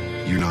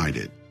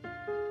 united.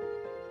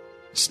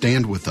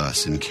 Stand with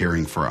us in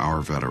caring for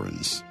our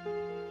veterans.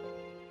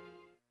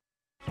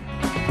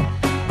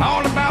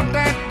 All about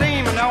that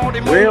demon, all the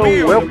Well,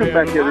 welcome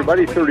back,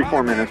 everybody.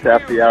 34 minutes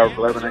after the hour of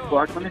 11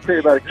 o'clock. Let me tell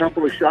you about a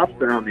couple of shops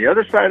that are on the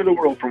other side of the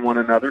world from one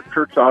another.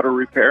 Kurt's Auto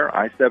Repair,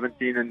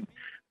 I-17 and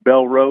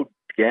Bell Road,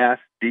 gas,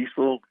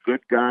 diesel,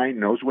 good guy,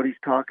 knows what he's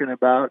talking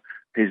about.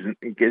 He's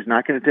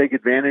not going to take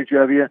advantage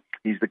of you.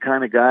 He's the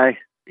kind of guy,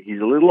 he's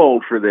a little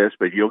old for this,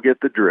 but you'll get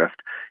the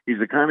drift. He's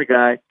the kind of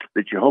guy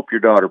that you hope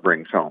your daughter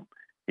brings home.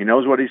 He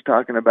knows what he's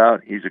talking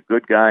about. He's a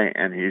good guy,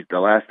 and the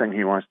last thing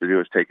he wants to do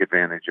is take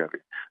advantage of you.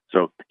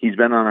 So he's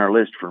been on our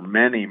list for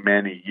many,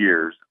 many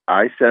years.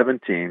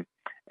 I-17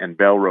 and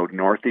Bell Road,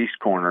 northeast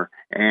corner,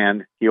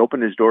 and he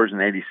opened his doors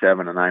in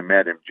 87, and I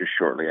met him just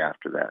shortly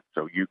after that.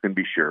 So you can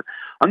be sure.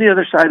 On the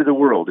other side of the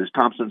world is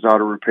Thompson's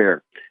Auto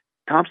Repair.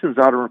 Thompson's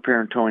Auto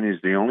Repair and Towing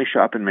is the only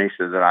shop in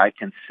Mesa that I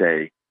can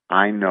say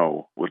I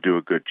know will do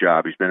a good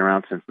job. He's been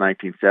around since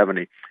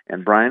 1970,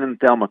 and Brian and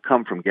Thelma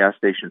come from gas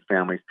station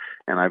families,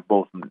 and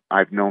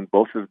I've known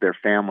both of their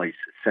families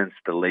since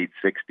the late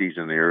 60s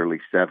and the early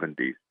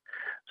 70s.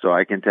 So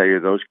I can tell you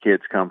those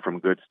kids come from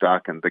good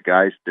stock, and the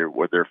guys there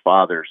were their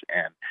fathers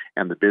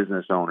and the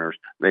business owners.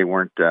 They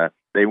were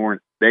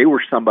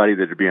somebody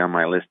that would be on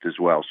my list as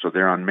well. So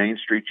they're on Main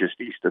Street, just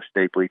east of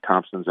Stapley,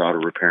 Thompson's Auto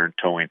Repair and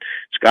Towing.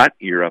 Scott,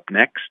 you're up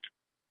next.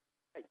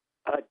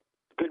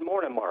 Good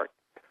morning, Mark.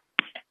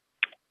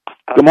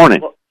 Good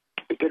morning.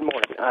 Good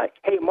morning.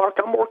 Hey, Mark,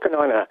 I'm working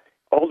on an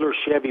older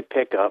Chevy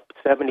pickup,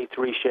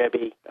 73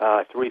 Chevy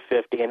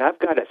 350, and I've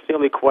got a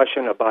silly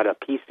question about a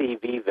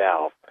PCV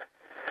valve.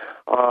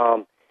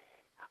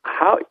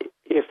 How,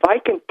 if I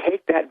can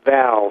take that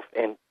valve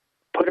and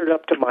put it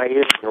up to my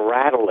ear and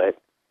rattle it,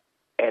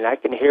 and I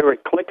can hear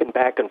it clicking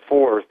back and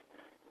forth,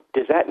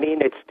 does that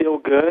mean it's still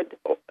good?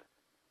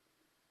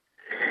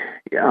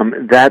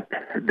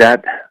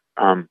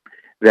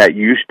 That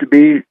used to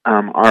be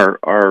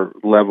our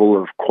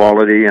level of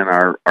quality and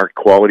our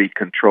quality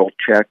control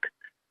check,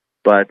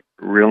 but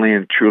really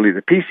and truly,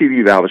 the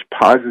PCV valve is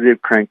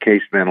positive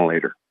crankcase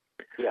ventilator.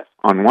 Yes.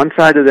 On one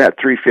side of that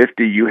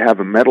 350, you have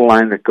a metal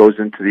line that goes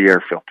into the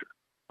air filter.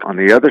 On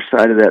the other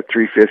side of that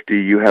 350,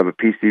 you have a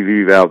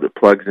PCV valve that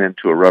plugs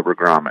into a rubber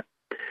grommet.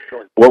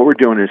 Sure. What we're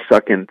doing is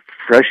sucking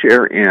fresh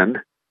air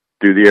in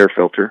through the air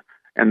filter,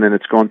 and then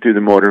it's going through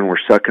the motor, and we're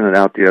sucking it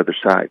out the other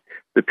side.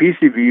 The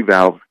PCV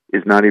valve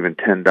is not even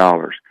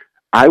 $10.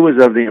 I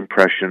was of the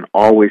impression,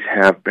 always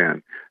have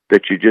been,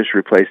 that you just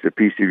replace the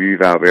PCV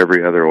valve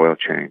every other oil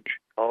change.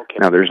 Okay.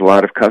 Now, there's a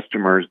lot of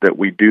customers that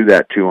we do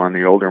that to on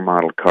the older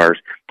model cars,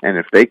 and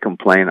if they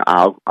complain,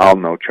 I'll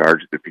no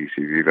charge the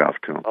PCV valve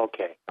to them.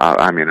 Okay.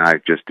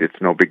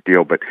 It's no big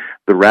deal. But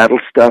the rattle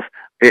stuff,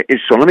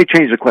 so let me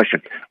change the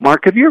question.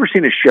 Mark, have you ever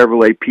seen a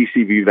Chevrolet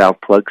PCV valve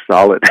plug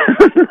solid?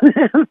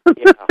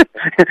 Yeah.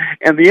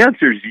 And the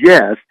answer is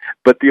yes,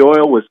 but the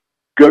oil was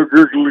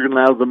gurgling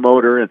out of the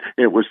motor, and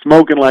it was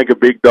smoking like a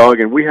big dog,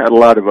 and we had a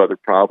lot of other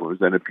problems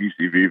than a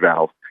PCV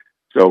valve.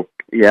 So,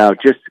 yeah,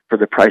 just for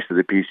the price of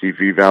the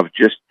PCV valve,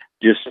 just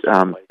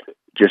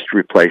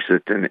replace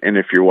it. And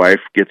if your wife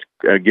gets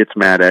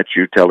mad at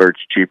you, tell her it's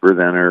cheaper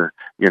than her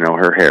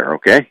hair.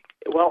 Okay.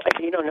 Well,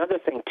 another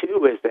thing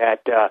too is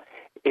that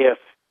if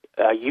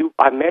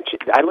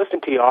I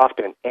listen to you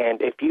often,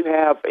 and if you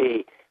have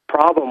a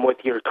problem with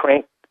your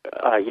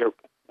your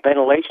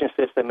ventilation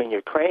system in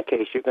your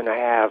crankcase, you're going to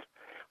have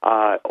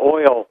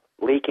oil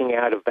leaking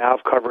out of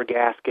valve cover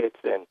gaskets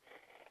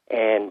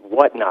and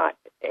whatnot,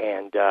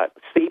 and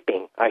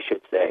seeping, I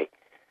should say.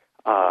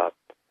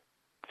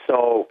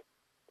 So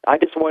I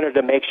just wanted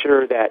to make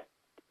sure that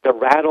the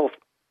rattle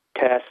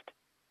test,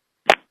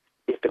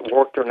 if it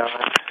worked or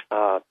not.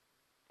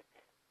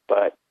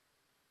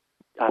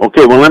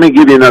 Okay, well, let me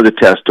give you another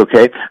test,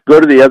 okay? Go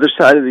to the other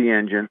side of the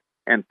engine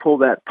and pull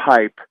that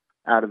pipe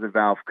out of the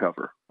valve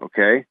cover,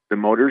 okay? The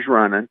motor's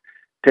running.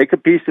 Take a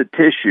piece of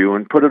tissue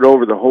and put it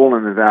over the hole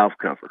in the valve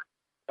cover.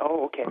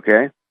 Oh, okay.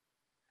 Okay?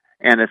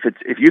 And if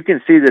you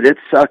can see that it's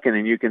sucking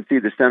and you can see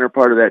the center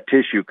part of that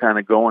tissue kind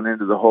of going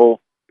into the hole,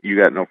 you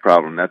got no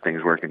problem. That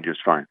thing's working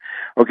just fine.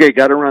 Okay,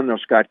 got to run though,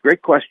 Scott.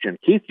 Great question.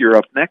 Keith, you're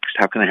up next.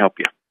 How can I help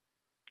you?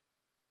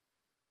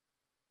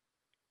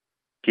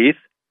 Keith?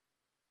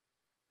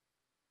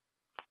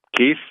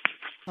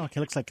 Okay,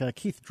 looks like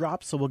Keith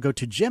dropped, so we'll go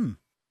to Jim.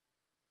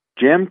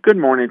 Jim, good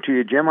morning to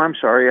you, Jim. I'm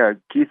sorry,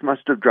 Keith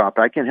must have dropped.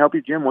 I can help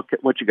you, Jim.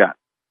 What you got?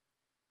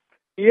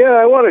 Yeah,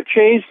 I want to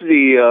change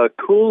the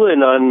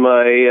coolant on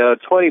my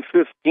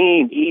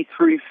 2015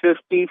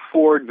 E350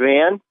 Ford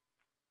van,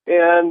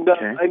 and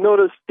I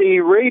noticed the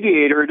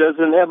radiator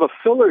doesn't have a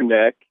filler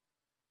neck,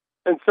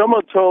 and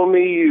someone told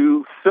me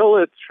you fill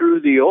it through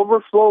the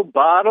overflow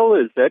bottle.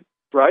 Is that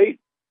right?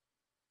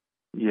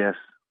 Yes.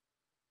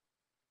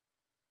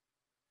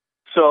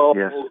 So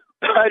yes.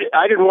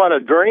 I didn't want to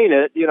drain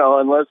it,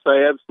 unless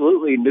I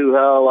absolutely knew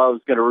how I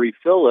was going to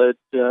refill it.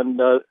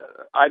 And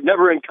I've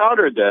never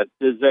encountered that.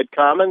 Is that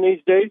common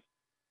these days?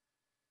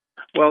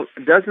 Well,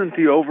 doesn't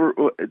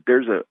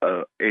there's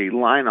a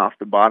line off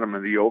the bottom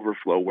of the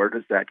overflow. Where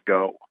does that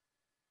go?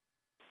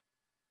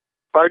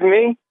 Pardon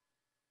me?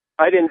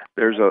 I didn't.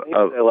 There's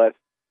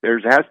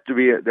there's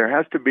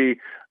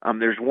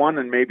one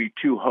and maybe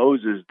two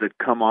hoses that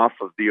come off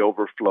of the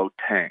overflow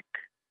tank.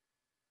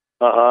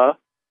 Uh-huh.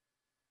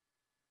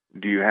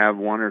 Do you have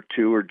one or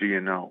two, or do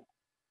you know?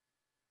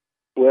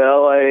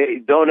 Well, I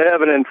don't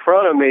have it in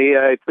front of me.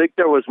 I think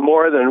there was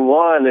more than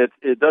one.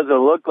 It doesn't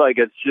look like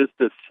it's just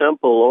a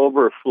simple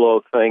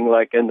overflow thing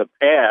like in the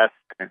past,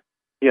 okay.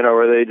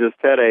 Where they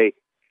just had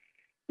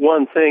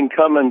one thing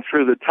coming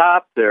through the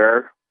top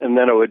there, and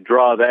then it would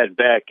draw that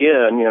back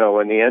in,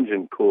 when the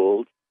engine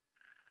cooled.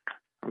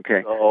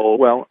 Okay. So,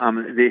 well,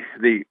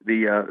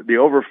 the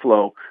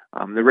overflow,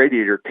 the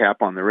radiator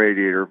cap on the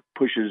radiator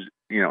pushes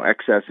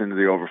excess into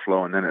the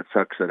overflow, and then it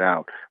sucks it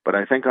out. But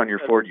I think on your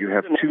Ford you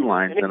have two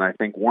lines, and I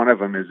think one of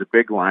them is a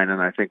big line,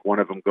 and I think one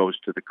of them goes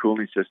to the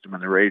cooling system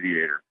and the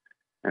radiator.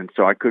 And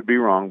so I could be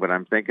wrong, but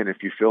I'm thinking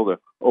if you fill the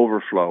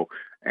overflow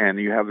and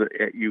you have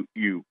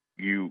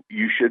you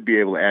should be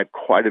able to add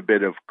quite a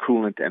bit of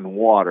coolant and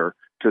water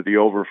to the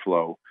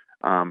overflow,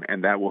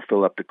 and that will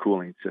fill up the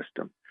cooling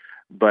system.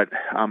 But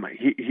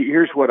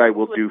here's what I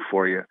will do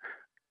for you.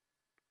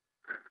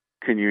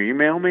 Can you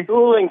email me?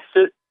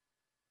 The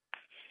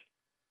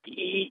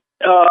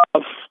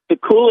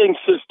cooling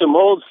system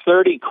holds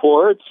 30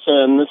 quarts,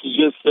 and this is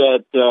just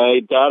that I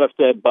doubt if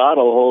that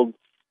bottle holds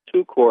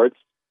 2 quarts.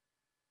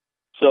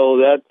 So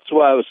that's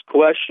why I was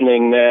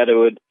questioning that it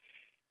would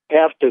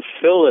have to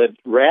fill it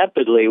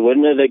rapidly,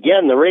 wouldn't it?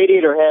 Again, the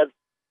radiator has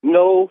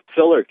no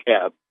filler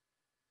cap.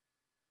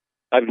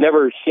 I've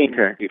never seen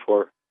it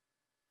before.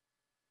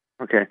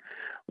 Okay.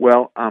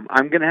 Well,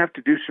 I'm going to have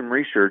to do some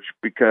research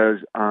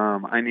because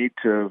I need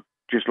to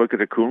just look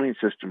at a cooling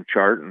system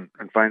chart and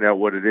find out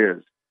what it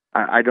is.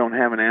 I don't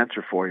have an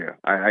answer for you.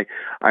 I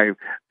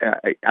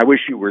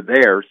wish you were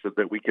there so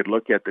that we could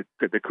look at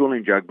the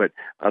cooling jug, but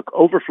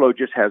overflow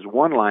just has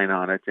one line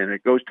on it, and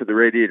it goes to the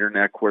radiator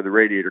neck where the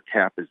radiator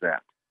cap is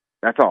at.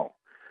 That's all.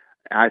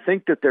 I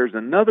think that there's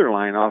another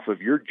line off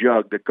of your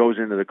jug that goes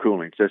into the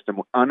cooling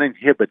system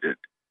uninhibited.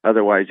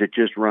 Otherwise, it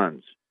just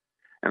runs.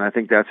 And I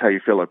think that's how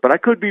you fill it. But I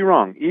could be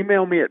wrong.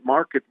 Email me at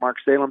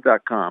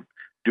mark@marksalem.com.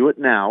 Do it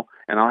now,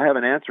 and I'll have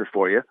an answer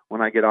for you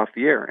when I get off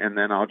the air, and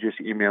then I'll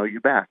just email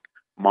you back.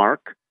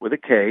 Mark, with a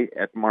K,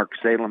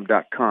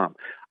 @marksalem.com.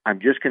 I'm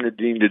just going to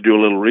need to do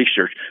a little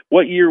research.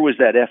 What year was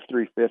that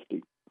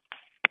F-350?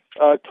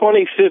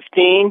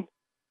 2015.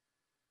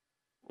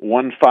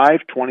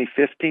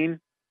 2015?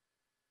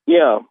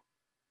 Yeah.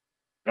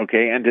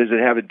 Okay, and does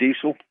it have a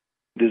diesel?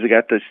 Does it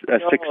got the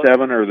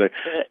 6.7 or the...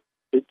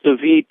 It's a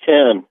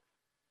V10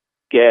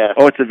 gas.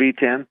 Oh, it's a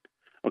V10?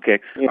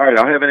 Okay. Yeah. All right,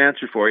 I'll have an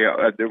answer for you.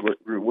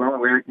 One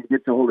way I can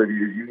get to hold of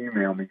you is you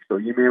email me. So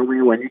email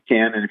me when you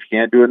can, and if you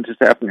can't do it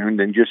this afternoon,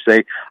 then just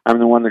say, I'm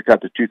the one that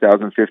got the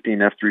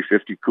 2015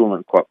 F-350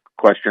 coolant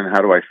question.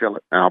 How do I fill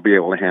it? And I'll be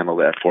able to handle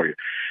that for you.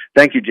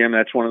 Thank you, Jim.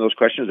 That's one of those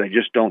questions I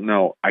just don't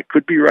know. I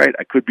could be right,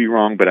 I could be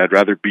wrong, but I'd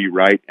rather be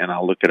right, and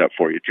I'll look it up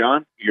for you.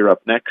 John, you're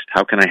up next.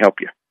 How can I help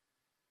you?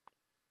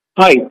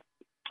 Hi.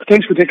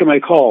 Thanks for taking my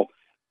call.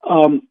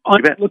 I'm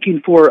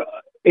looking for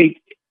a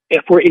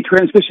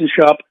transmission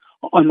shop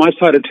on my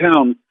side of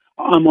town.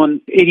 I'm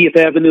on 80th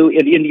Avenue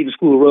and Indian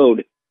School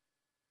Road.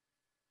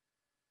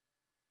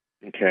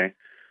 Okay.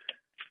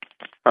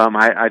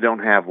 I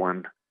don't have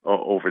one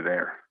over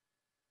there.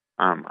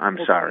 I'm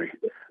sorry.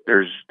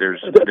 There's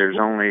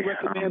only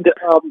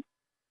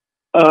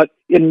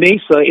in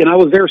Mesa, and I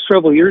was there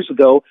several years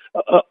ago,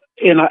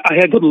 and I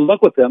had good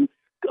luck with them.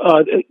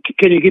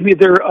 Can you give me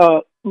their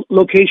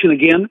location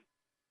again?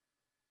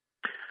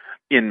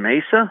 In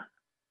Mesa?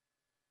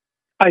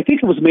 I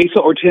think it was Mesa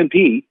or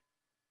Tempe.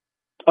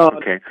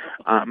 Okay.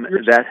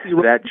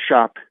 That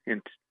shop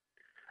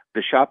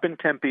the shop in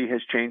Tempe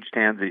has changed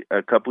hands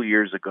a couple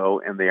years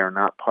ago, and they are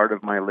not part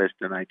of my list,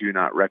 and I do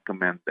not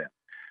recommend them.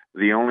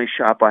 The only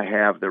shop I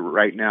have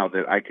right now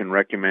that I can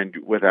recommend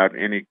without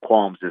any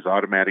qualms is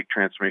Automatic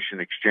Transmission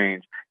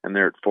Exchange, and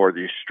they're at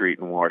 40th Street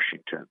in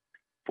Washington.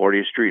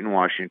 40th Street in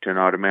Washington,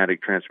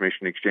 Automatic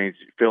Transmission Exchange.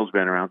 Phil's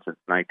been around since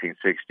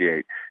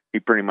 1968. He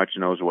pretty much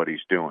knows what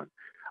he's doing.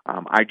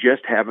 I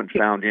just haven't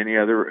found any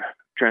other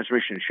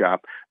transmission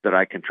shop that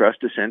I can trust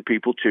to send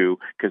people to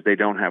because they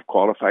don't have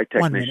qualified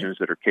technicians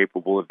that are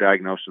capable of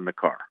diagnosing the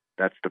car.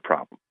 That's the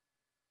problem.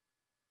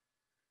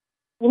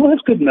 Well,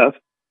 that's good enough.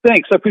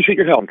 Thanks. I appreciate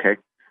your help. Okay.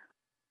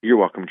 You're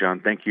welcome, John.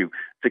 Thank you.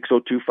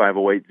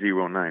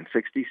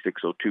 602-508-0960,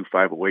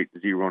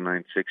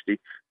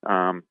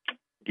 602-508-0960.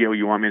 Gil,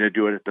 you want me to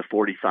do it at the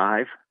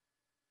 45?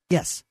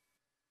 Yes.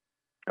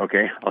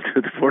 Okay, I'll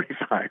do the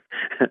 45.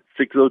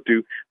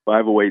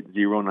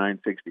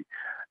 602-508-0960.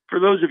 For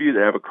those of you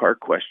that have a car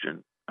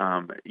question,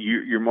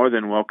 you're more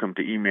than welcome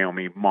to email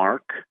me,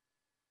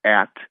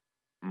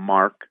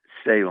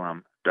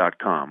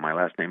 mark@marksalem.com. My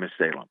last name is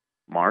Salem.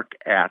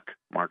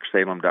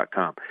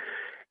 mark@marksalem.com.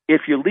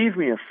 If you leave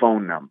me a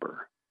phone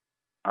number,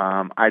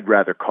 I'd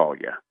rather call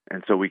you,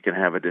 and so we can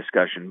have a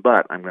discussion.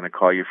 But I'm going to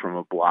call you from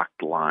a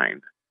blocked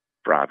line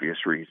for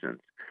obvious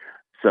reasons.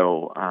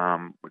 So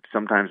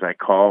sometimes I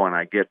call and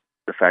I get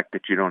the fact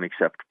that you don't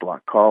accept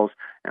blocked calls,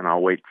 and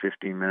I'll wait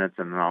 15 minutes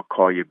and then I'll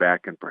call you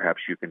back, and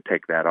perhaps you can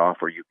take that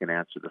off, or you can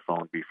answer the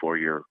phone before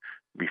you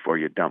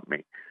dump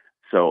me.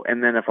 So,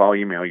 and then if I'll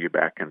email you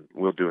back, and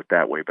we'll do it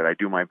that way. But I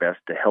do my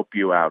best to help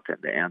you out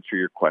and to answer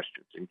your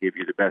questions and give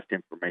you the best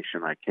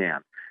information I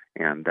can.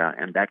 And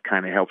that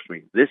kind of helps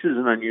me. This is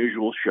an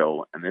unusual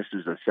show, and this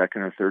is the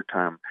second or third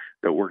time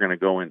that we're going to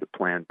go into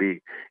Plan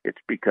B.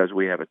 It's because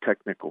we have a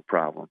technical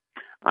problem.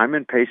 I'm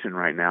in Payson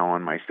right now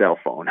on my cell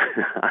phone.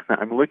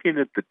 I'm looking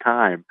at the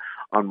time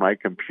on my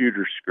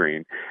computer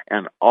screen,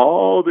 and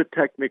all the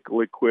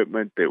technical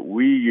equipment that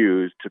we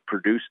use to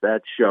produce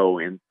that show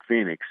in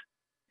Phoenix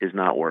is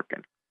not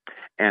working.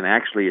 And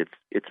actually,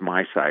 it's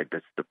my side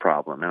that's the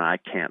problem, and I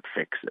can't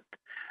fix it.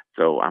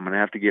 So I'm going to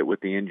have to get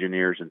with the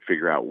engineers and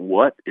figure out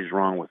what is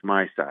wrong with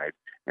my side,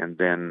 and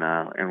then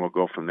and we'll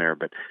go from there.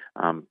 But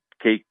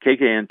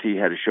KKNT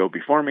had a show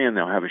before me, and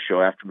they'll have a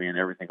show after me, and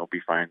everything will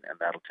be fine, and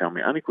that'll tell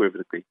me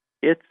unequivocally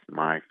it's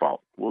my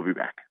fault. We'll be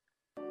back.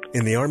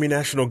 In the Army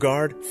National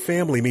Guard,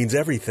 family means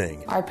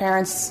everything. Our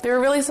parents, they were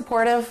really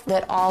supportive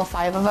that all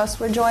 5 of us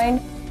would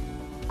join.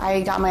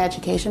 I got my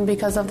education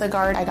because of the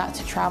Guard. I got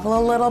to travel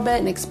a little bit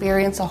and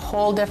experience a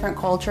whole different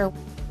culture.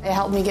 It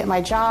helped me get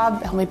my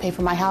job, helped me pay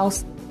for my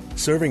house.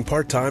 Serving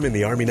part-time in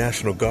the Army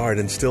National Guard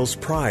instills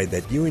pride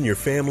that you and your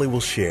family will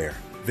share.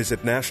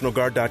 Visit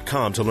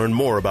NationalGuard.com to learn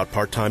more about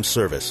part-time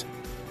service.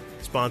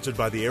 Sponsored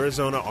by the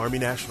Arizona Army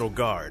National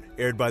Guard.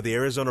 Aired by the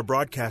Arizona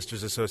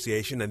Broadcasters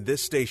Association and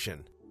this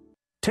station.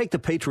 Take the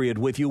Patriot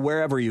with you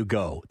wherever you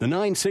go. The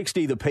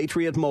 960 The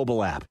Patriot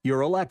mobile app,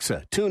 your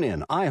Alexa,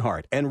 TuneIn,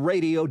 iHeart, and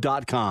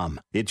Radio.com.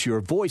 It's your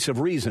voice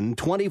of reason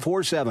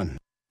 24/7.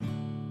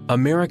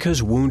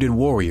 America's wounded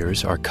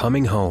warriors are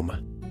coming home.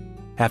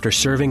 After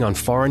serving on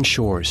foreign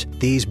shores,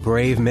 these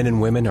brave men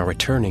and women are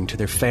returning to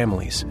their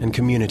families and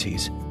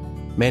communities.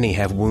 Many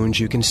have wounds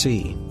you can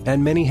see,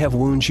 and many have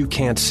wounds you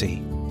can't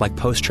see, like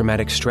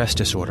post-traumatic stress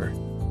disorder.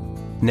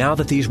 Now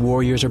that these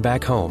warriors are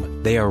back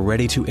home, they are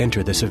ready to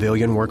enter the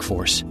civilian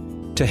workforce.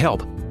 To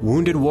help,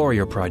 Wounded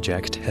Warrior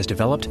Project has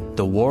developed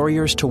the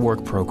Warriors to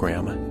Work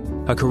program,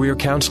 a career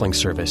counseling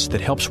service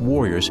that helps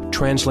warriors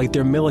translate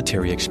their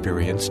military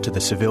experience to the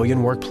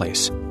civilian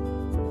workplace.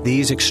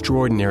 These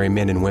extraordinary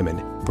men and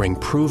women bring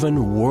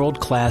proven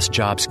world-class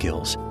job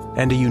skills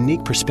and a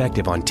unique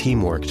perspective on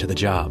teamwork to the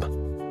job.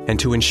 And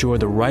to ensure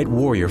the right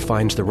warrior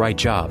finds the right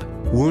job,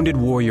 Wounded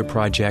Warrior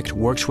Project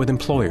works with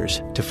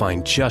employers to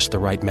find just the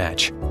right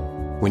match.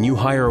 When you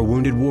hire a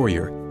wounded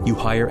warrior, you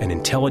hire an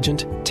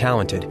intelligent,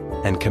 talented,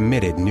 and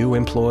committed new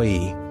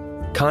employee.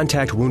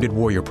 Contact Wounded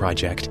Warrior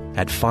Project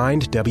at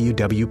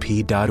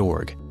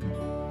findwwp.org.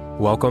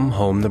 Welcome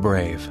home the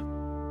brave.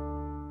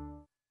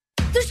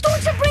 The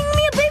storks are bringing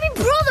me a baby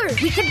brother!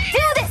 We can do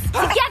this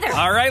together!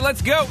 All right,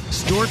 let's go!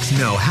 Storks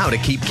know how to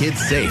keep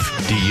kids safe.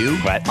 Do you?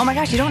 What? Oh my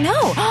gosh, you don't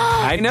know!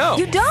 I know!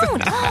 You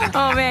don't!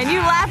 Oh man, you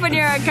laugh when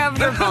you're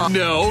uncomfortable.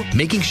 No!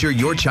 Making sure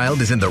your child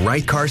is in the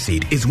right car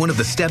seat is one of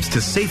the steps to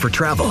safer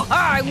travel.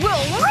 I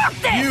will rock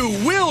this! You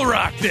will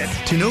rock this!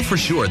 To know for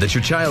sure that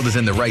your child is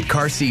in the right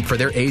car seat for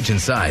their age and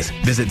size,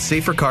 visit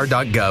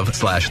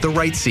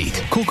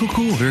safercar.gov/the-right-seat.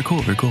 Cool. Very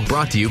cool.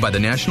 Brought to you by the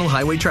National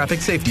Highway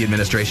Traffic Safety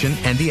Administration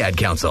and the Ad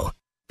Council.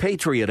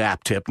 Patriot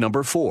app tip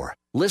number 4.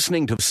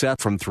 Listening to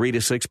Seth from 3 to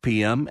 6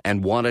 p.m.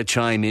 and want to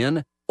chime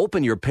in?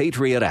 Open your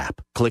Patriot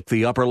app, click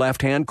the upper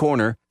left-hand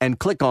corner, and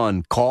click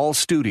on Call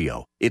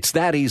Studio. It's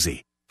that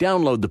easy.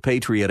 Download the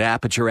Patriot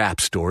app at your app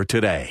store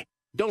today.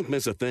 Don't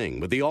miss a thing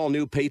with the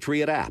all-new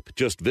Patriot app.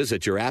 Just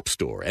visit your app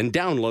store and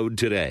download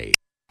today.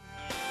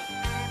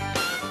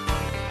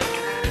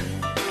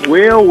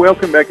 Well,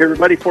 welcome back,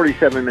 everybody.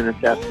 47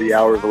 minutes after the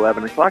hour of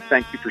 11 o'clock.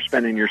 Thank you for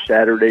spending your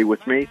Saturday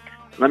with me.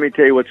 Let me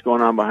tell you what's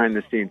going on behind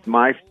the scenes.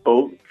 My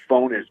phone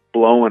is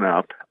blowing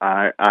up.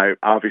 I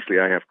obviously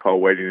I have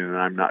call waiting, and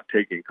I'm not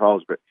taking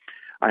calls, but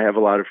I have a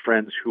lot of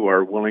friends who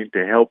are willing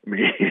to help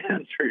me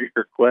answer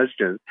your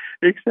questions,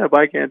 except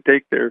I can't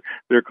take their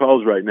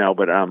calls right now.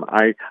 But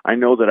I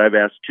know that I've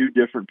asked 2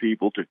 different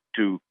people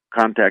to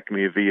contact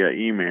me via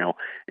email,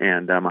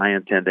 and I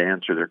intend to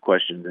answer their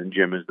questions, and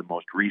Jim is the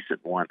most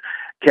recent one.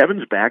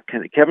 Kevin's back.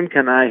 Kevin,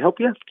 can I help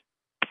you?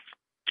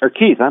 Or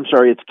Keith, I'm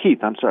sorry. It's Keith.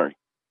 I'm sorry.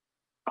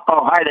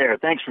 Oh, hi there.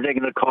 Thanks for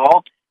taking the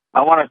call.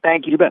 I want to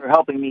thank you for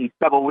helping me a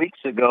couple weeks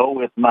ago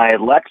with my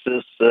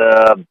Lexus.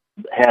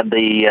 Had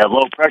the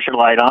low pressure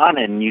light on,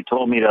 and you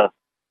told me to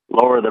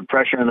lower the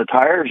pressure in the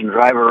tires and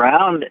drive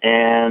around,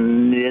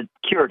 and it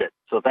cured it.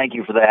 So thank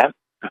you for that.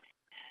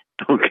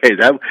 Okay,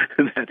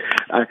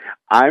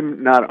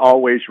 I'm not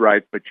always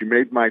right, but you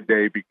made my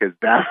day because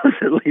that was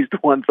at least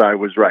once I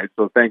was right.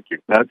 So thank you.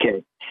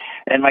 Okay,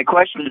 and my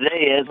question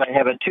today is: I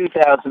have a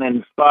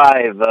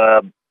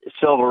 2005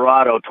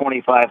 Silverado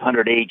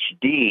 2500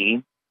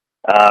 HD,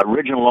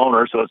 original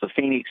owner, so it's a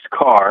Phoenix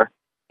car,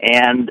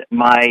 and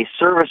my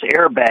service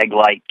airbag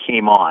light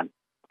came on.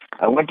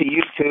 I went to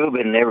YouTube,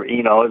 and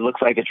it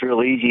looks like it's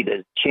real easy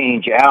to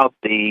change out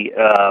the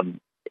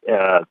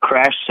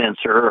crash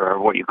sensor, or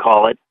what you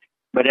call it.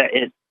 But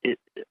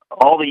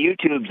all the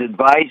YouTubes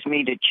advised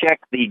me to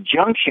check the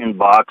junction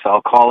box,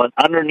 I'll call it,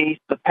 underneath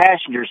the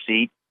passenger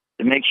seat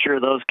to make sure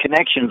those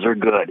connections are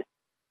good.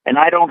 And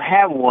I don't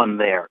have one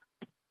there.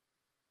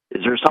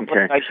 Is there something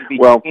I should be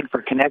checking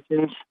for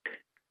connections?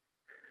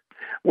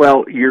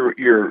 Well,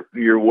 you're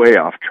way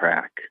off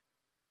track.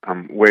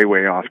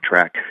 Way off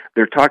track.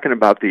 They're talking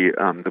about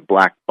the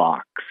black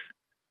box,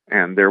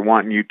 and they're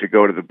wanting you to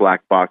go to the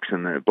black box,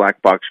 and the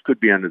black box could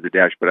be under the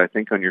dash, but I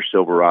think on your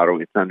Silverado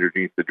it's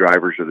underneath the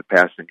driver's or the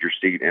passenger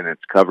seat, and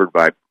it's covered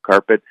by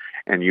carpet,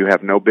 and you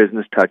have no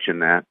business touching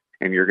that,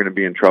 and you're going to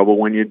be in trouble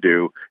when you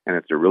do, and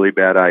it's a really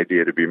bad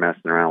idea to be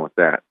messing around with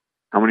that.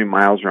 How many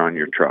miles are on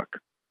your truck?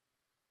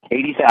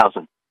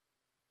 80,000.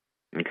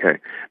 Okay.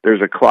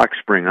 There's a clock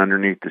spring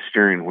underneath the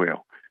steering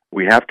wheel.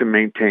 We have to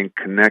maintain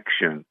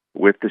connection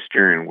with the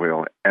steering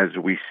wheel as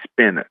we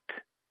spin it.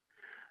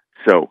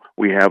 So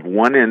we have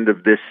one end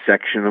of this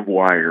section of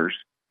wires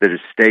that is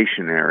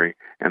stationary,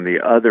 and the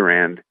other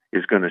end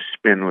is going to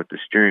spin with the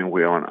steering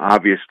wheel, and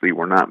obviously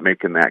we're not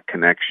making that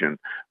connection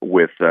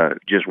with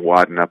just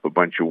wadding up a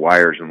bunch of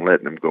wires and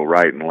letting them go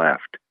right and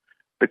left.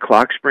 The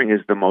clock spring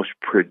is the most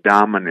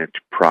predominant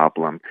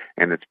problem,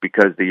 and it's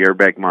because the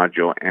airbag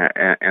module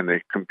and the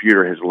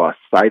computer has lost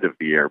sight of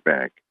the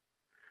airbag.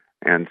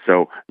 And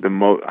so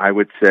I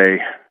would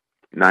say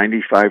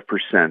 95%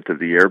 of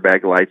the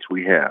airbag lights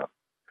we have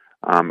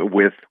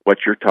with what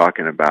you're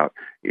talking about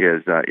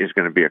is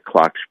going to be a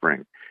clock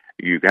spring.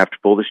 You have to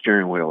pull the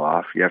steering wheel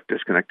off. You have to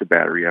disconnect the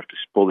battery. You have to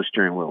pull the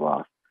steering wheel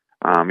off.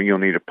 You'll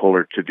need a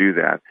puller to do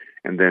that.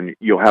 And then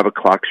you'll have a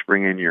clock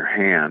spring in your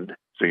hand,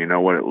 so you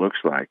know what it looks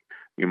like.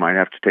 You might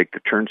have to take the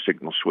turn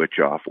signal switch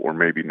off, or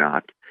maybe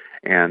not.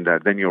 And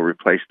then you'll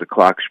replace the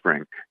clock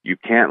spring. You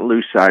can't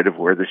lose sight of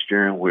where the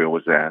steering wheel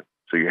was at,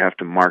 so you have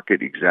to mark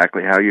it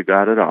exactly how you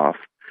got it off.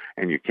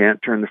 And you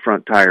can't turn the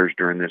front tires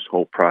during this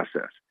whole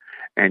process.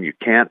 And you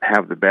can't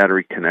have the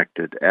battery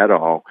connected at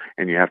all,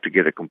 and you have to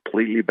get it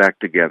completely back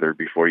together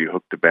before you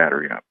hook the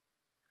battery up.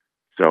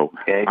 So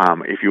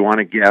if you want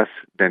to guess,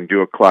 then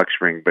do a clock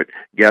spring, but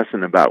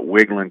guessing about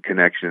wiggling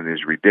connection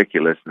is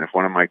ridiculous, and if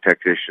one of my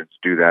technicians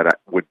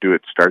would do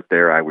it, start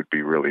there, I would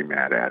be really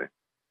mad at it.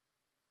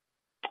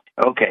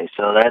 Okay,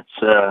 so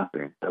that's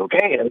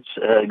okay.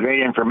 That's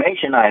great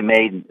information. I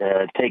may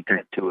take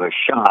it to a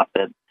shop.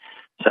 That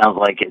sounds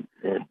like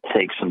it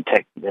takes some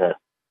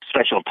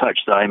special touch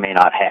that I may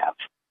not have.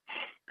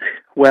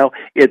 Well,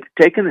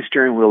 taking the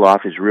steering wheel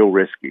off is real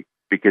risky,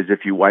 because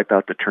if you wipe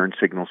out the turn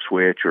signal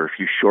switch, or if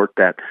you short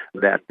that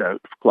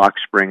clock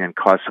spring and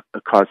cause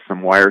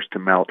some wires to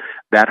melt,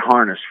 that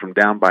harness from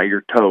down by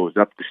your toes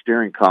up the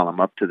steering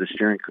column, up to the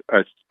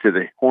to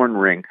the horn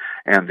ring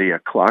and the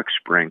clock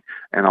spring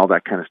and all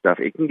that kind of stuff,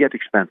 it can get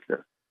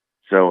expensive.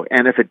 So,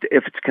 and if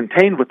it's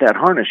contained with that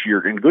harness,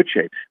 you're in good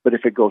shape. But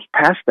if it goes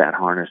past that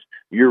harness,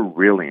 you're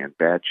really in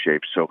bad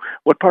shape. So,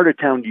 what part of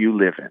town do you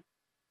live in?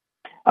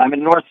 I'm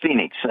in North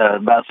Phoenix,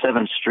 about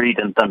 7th Street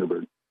and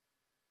Thunderbird.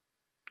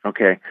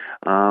 Okay.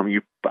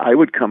 I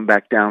would come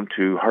back down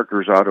to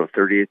Harker's Auto,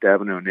 38th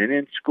Avenue and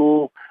Indian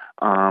School.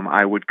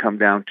 I would come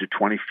down to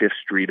 25th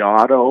Street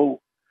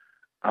Auto,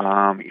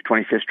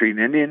 25th Street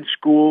and Indian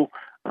School,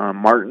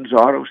 Martin's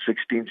Auto,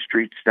 16th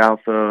Street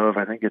south of,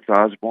 I think it's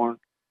Osborne.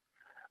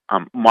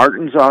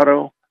 Martin's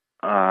Auto,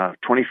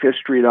 25th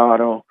Street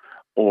Auto,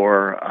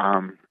 or,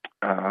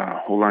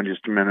 hold on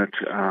just a minute,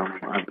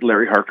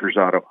 Larry Harker's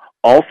Auto.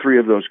 All three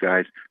of those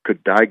guys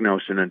could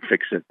diagnose it and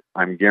fix it.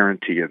 I'm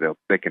guarantee you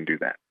they can do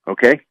that.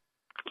 Okay?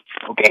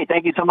 Okay,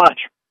 thank you so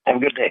much. Have a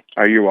good day.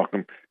 You're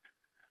welcome.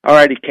 All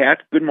righty,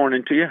 Kat, good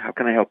morning to you. How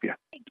can I help you?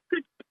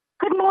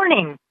 Good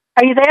morning.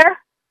 Are you there?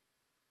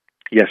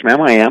 Yes,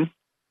 ma'am, I am.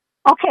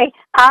 Okay.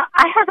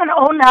 I have an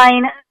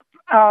 09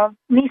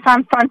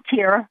 Nissan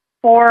Frontier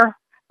for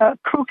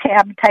crew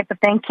cab type of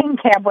thing, king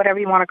cab, whatever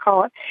you want to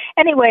call it.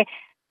 Anyway,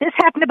 this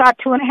happened about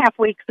 2.5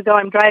 weeks ago.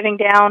 I'm driving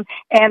down,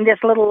 and this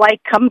little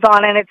light comes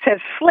on, and it says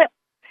slip.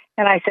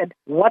 And I said,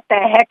 what the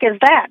heck is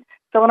that?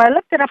 So when I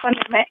looked it up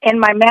in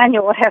my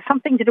manual, it has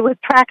something to do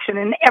with traction,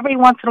 and every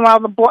once in a while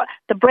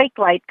the brake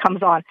light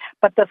comes on.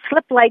 But the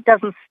slip light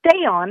doesn't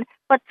stay on,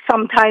 but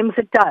sometimes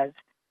it does.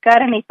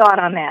 Got any thought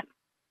on that?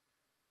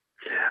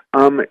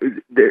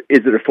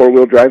 Is it a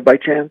four-wheel drive by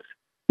chance?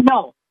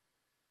 No.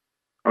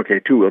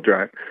 Okay, two-wheel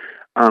drive.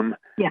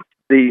 Yeah.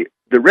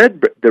 The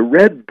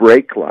red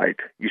brake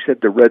light, you said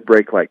the red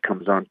brake light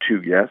comes on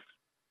too, yes?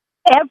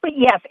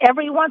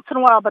 Every once in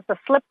a while, but the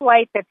slip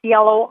light that's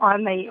yellow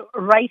on the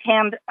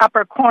right-hand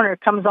upper corner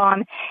comes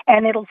on,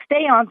 and it'll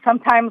stay on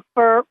sometimes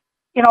for,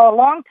 a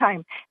long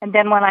time. And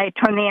then when I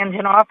turn the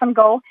engine off and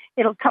go,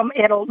 it'll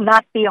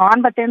not be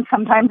on, but then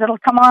sometimes it'll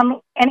come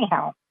on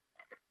anyhow.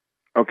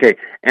 Okay,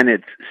 and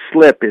it's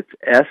slip, it's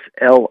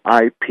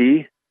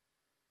SLIP?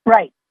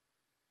 Right.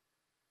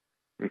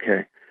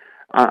 Okay.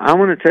 I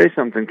want to tell you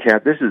something,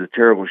 Kat. This is a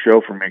terrible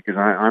show for me because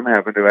I'm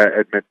having to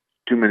admit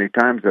too many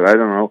times that I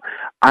don't know.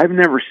 I've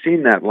never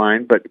seen that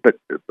line, but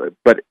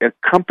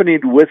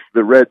accompanied with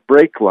the red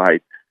brake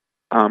light,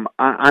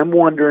 I'm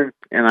wondering,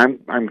 and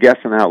I'm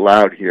guessing out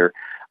loud here,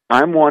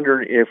 I'm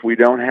wondering if we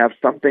don't have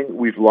something,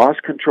 we've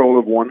lost control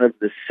of one of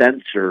the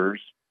sensors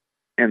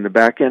in the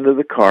back end of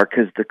the car,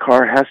 because the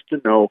car has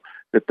to know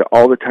that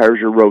all the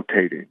tires are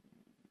rotating.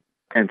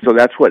 And so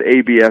that's what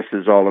ABS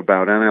is all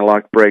about.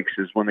 Anti-lock brakes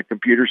is when the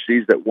computer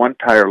sees that one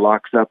tire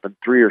locks up and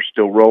 3 are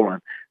still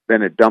rolling,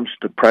 then it dumps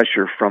the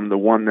pressure from the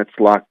one that's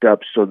locked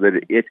up so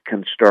that it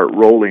can start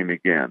rolling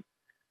again.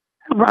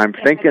 I'm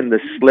thinking the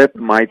slip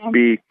might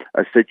be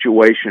a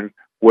situation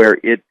where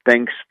it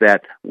thinks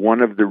that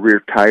one of the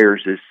rear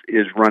tires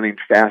is running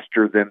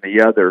faster than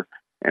the other,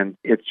 and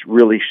it's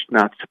really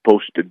not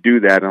supposed to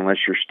do that unless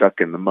you're stuck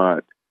in the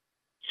mud.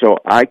 So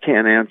I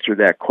can't answer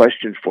that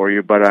question for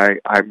you, but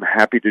I'm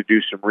happy to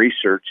do some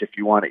research. If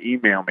you want to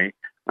email me,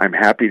 I'm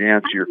happy to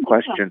answer your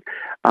question.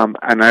 And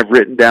I've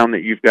written down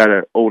that you've got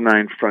a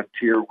 09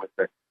 Frontier with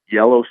a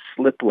yellow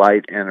slip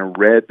light and a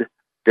red.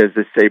 Does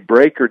it say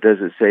brake or does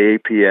it say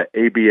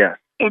ABS?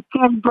 It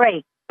says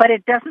brake, but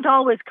it doesn't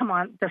always come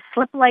on. The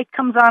slip light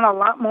comes on a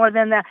lot more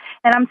than that.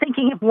 And I'm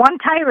thinking if one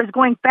tire is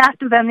going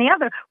faster than the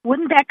other,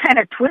 wouldn't that kind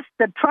of twist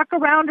the truck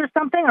around or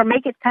something, or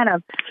make it kind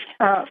of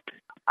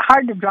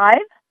hard to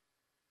drive?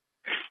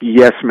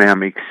 Yes,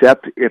 ma'am,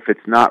 except if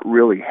it's not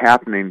really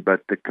happening,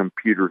 but the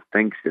computer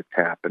thinks it's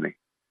happening.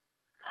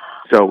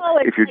 So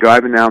if you're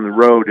driving down the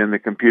road and the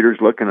computer's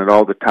looking at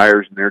all the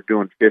tires and they're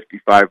doing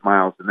 55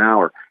 miles an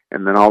hour,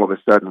 and then all of a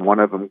sudden one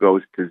of them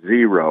goes to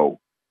 0,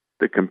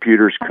 the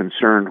computer's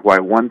concerned why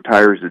one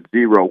tire's at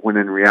 0 when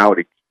in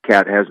reality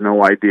Cat has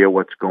no idea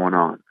what's going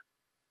on.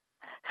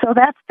 So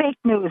that's fake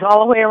news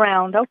all the way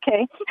around.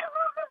 Okay.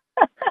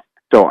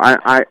 So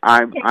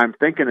I'm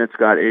thinking it's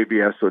got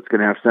ABS, so it's going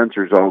to have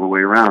sensors all the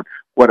way around.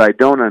 What I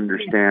don't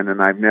understand,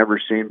 and I've never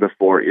seen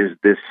before, is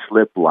this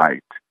slip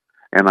light.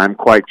 And I'm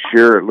quite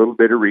sure a little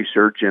bit of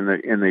research in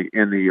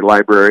the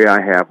library I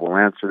have will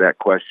answer that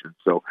question.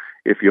 So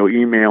if you'll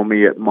email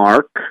me at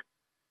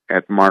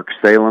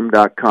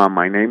mark@marksalem.com.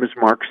 My name is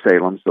Mark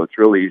Salem, so it's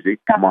real easy.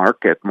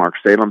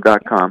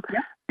 Mark@marksalem.com.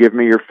 Give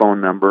me your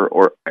phone number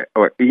or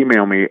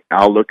email me.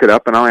 I'll look it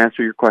up and I'll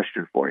answer your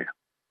question for you.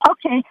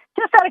 Okay.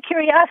 Just out of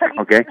curiosity,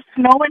 okay. Is there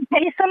snow in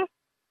Payson?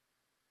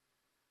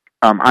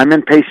 I'm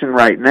in Payson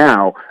right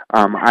now.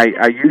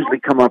 I usually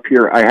come up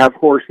here. I have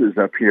horses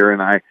up here,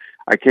 and I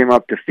came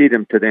up to feed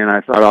them today, and I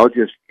thought I'll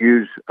just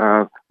use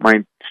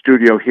my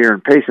studio here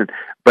in Payson.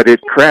 But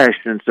it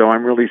crashed, and so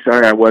I'm really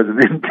sorry I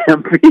wasn't in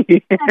Tempe.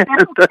 Okay. I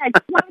just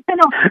wanted to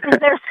know, is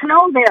there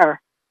snow there?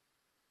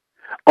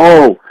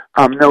 Oh,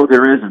 no,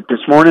 there isn't.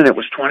 This morning it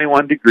was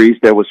 21 degrees.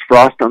 There was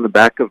frost on the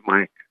back of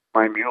my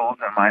mules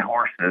and my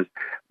horses,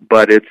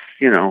 but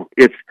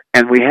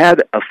and we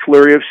had a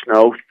flurry of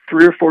snow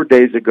 3 or 4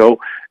 days ago,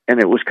 and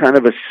it was kind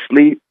of a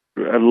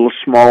little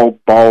small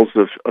balls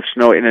of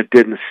snow, and it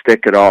didn't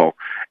stick at all.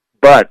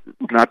 But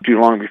not too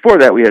long before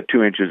that, we had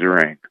 2 inches of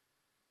rain.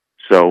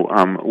 So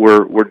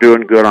we're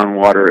doing good on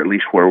water, at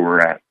least where we're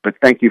at. But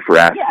thank you for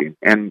asking.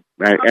 Yeah. And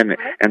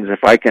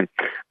if I can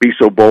be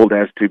so bold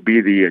as to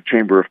be the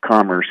Chamber of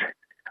Commerce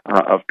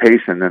of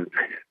Payson, then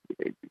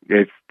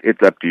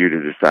it's up to you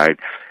to decide.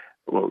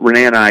 Well,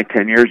 Renee and I,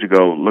 10 years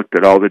ago, looked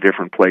at all the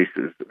different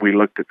places. We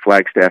looked at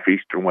Flagstaff,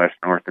 Eastern, West,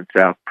 North, and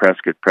South,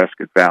 Prescott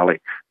Valley,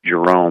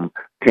 Jerome,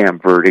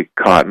 Camp Verde,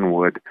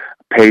 Cottonwood,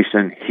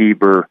 Payson,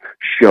 Heber,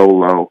 Show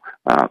Low,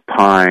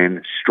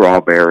 Pine,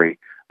 Strawberry.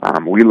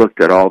 We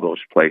looked at all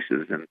those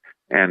places,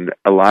 and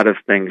a lot of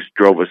things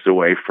drove us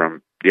away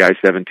from the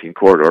I-17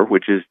 corridor,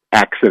 which is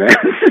accidents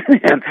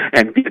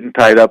and getting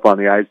tied up on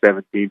the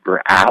I-17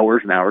 for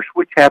hours and hours,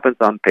 which happens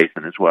on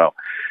Payson as well.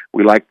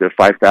 We like the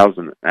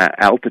 5,000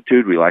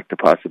 altitude. We like the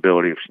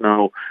possibility of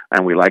snow,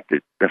 and we like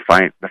the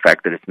fact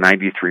that it's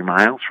 93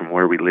 miles from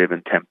where we live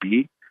in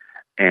Tempe.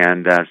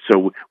 And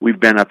so we've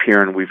been up here,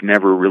 and we've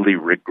never really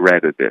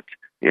regretted it.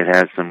 It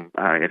has some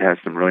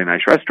really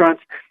nice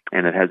restaurants,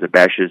 and it has a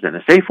Bashas' and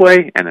a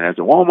Safeway, and it has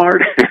a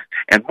Walmart,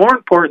 and more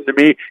important to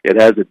me, it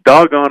has a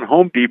doggone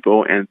Home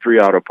Depot and 3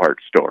 auto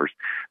parts stores.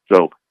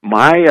 So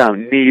my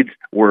needs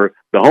were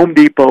the Home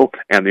Depot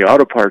and the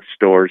auto parts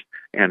stores,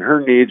 and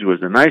her needs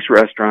was a nice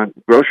restaurant,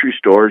 grocery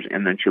stores,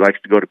 and then she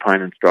likes to go to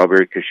Pine and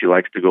Strawberry because she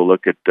likes to go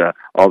look at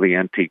all the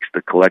antiques,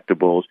 the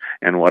collectibles,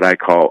 and what I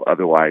call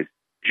otherwise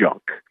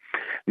junk.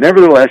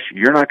 Nevertheless,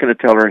 you're not going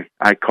to tell her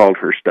I called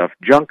her stuff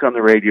junk on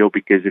the radio,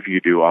 because if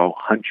you do, I'll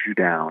hunt you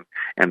down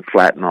and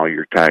flatten all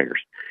your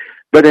tires.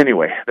 But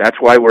anyway, that's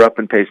why we're up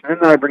in Payson. And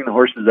then I bring the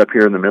horses up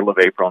here in the middle of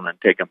April and then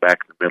take them back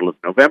in the middle of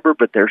November,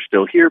 but they're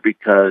still here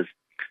because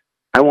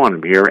I want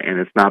them here, and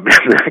it's not been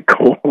that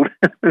cold.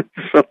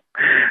 So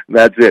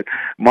that's it.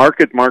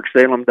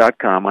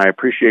 Mark@marksalem.com. I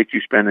appreciate you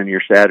spending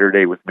your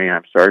Saturday with me.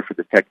 I'm sorry for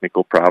the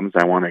technical problems.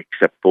 I want to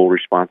accept full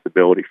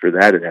responsibility for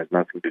that. It has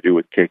nothing to do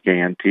with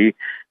KKNT.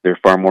 They're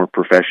far more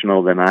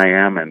professional than I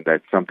am, and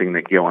that's something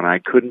that Gil and I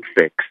couldn't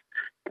fix.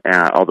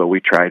 although we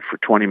tried for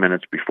 20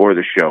 minutes before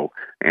the show,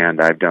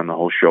 and I've done the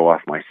whole show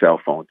off my cell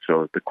phone,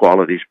 so the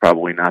quality's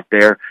probably not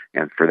there,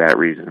 and for that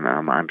reason,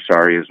 I'm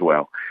sorry as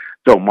well.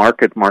 So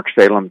mark at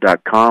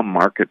marksalem.com,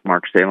 mark at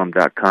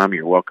marksalem.com.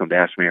 You're welcome to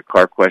ask me a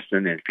car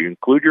question, and if you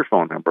include your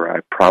phone number, I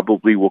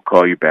probably will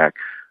call you back.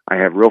 I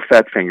have real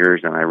fat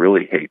fingers, and I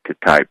really hate to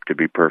type, to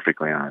be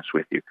perfectly honest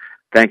with you.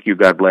 Thank you,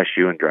 God bless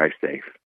you, and drive safe.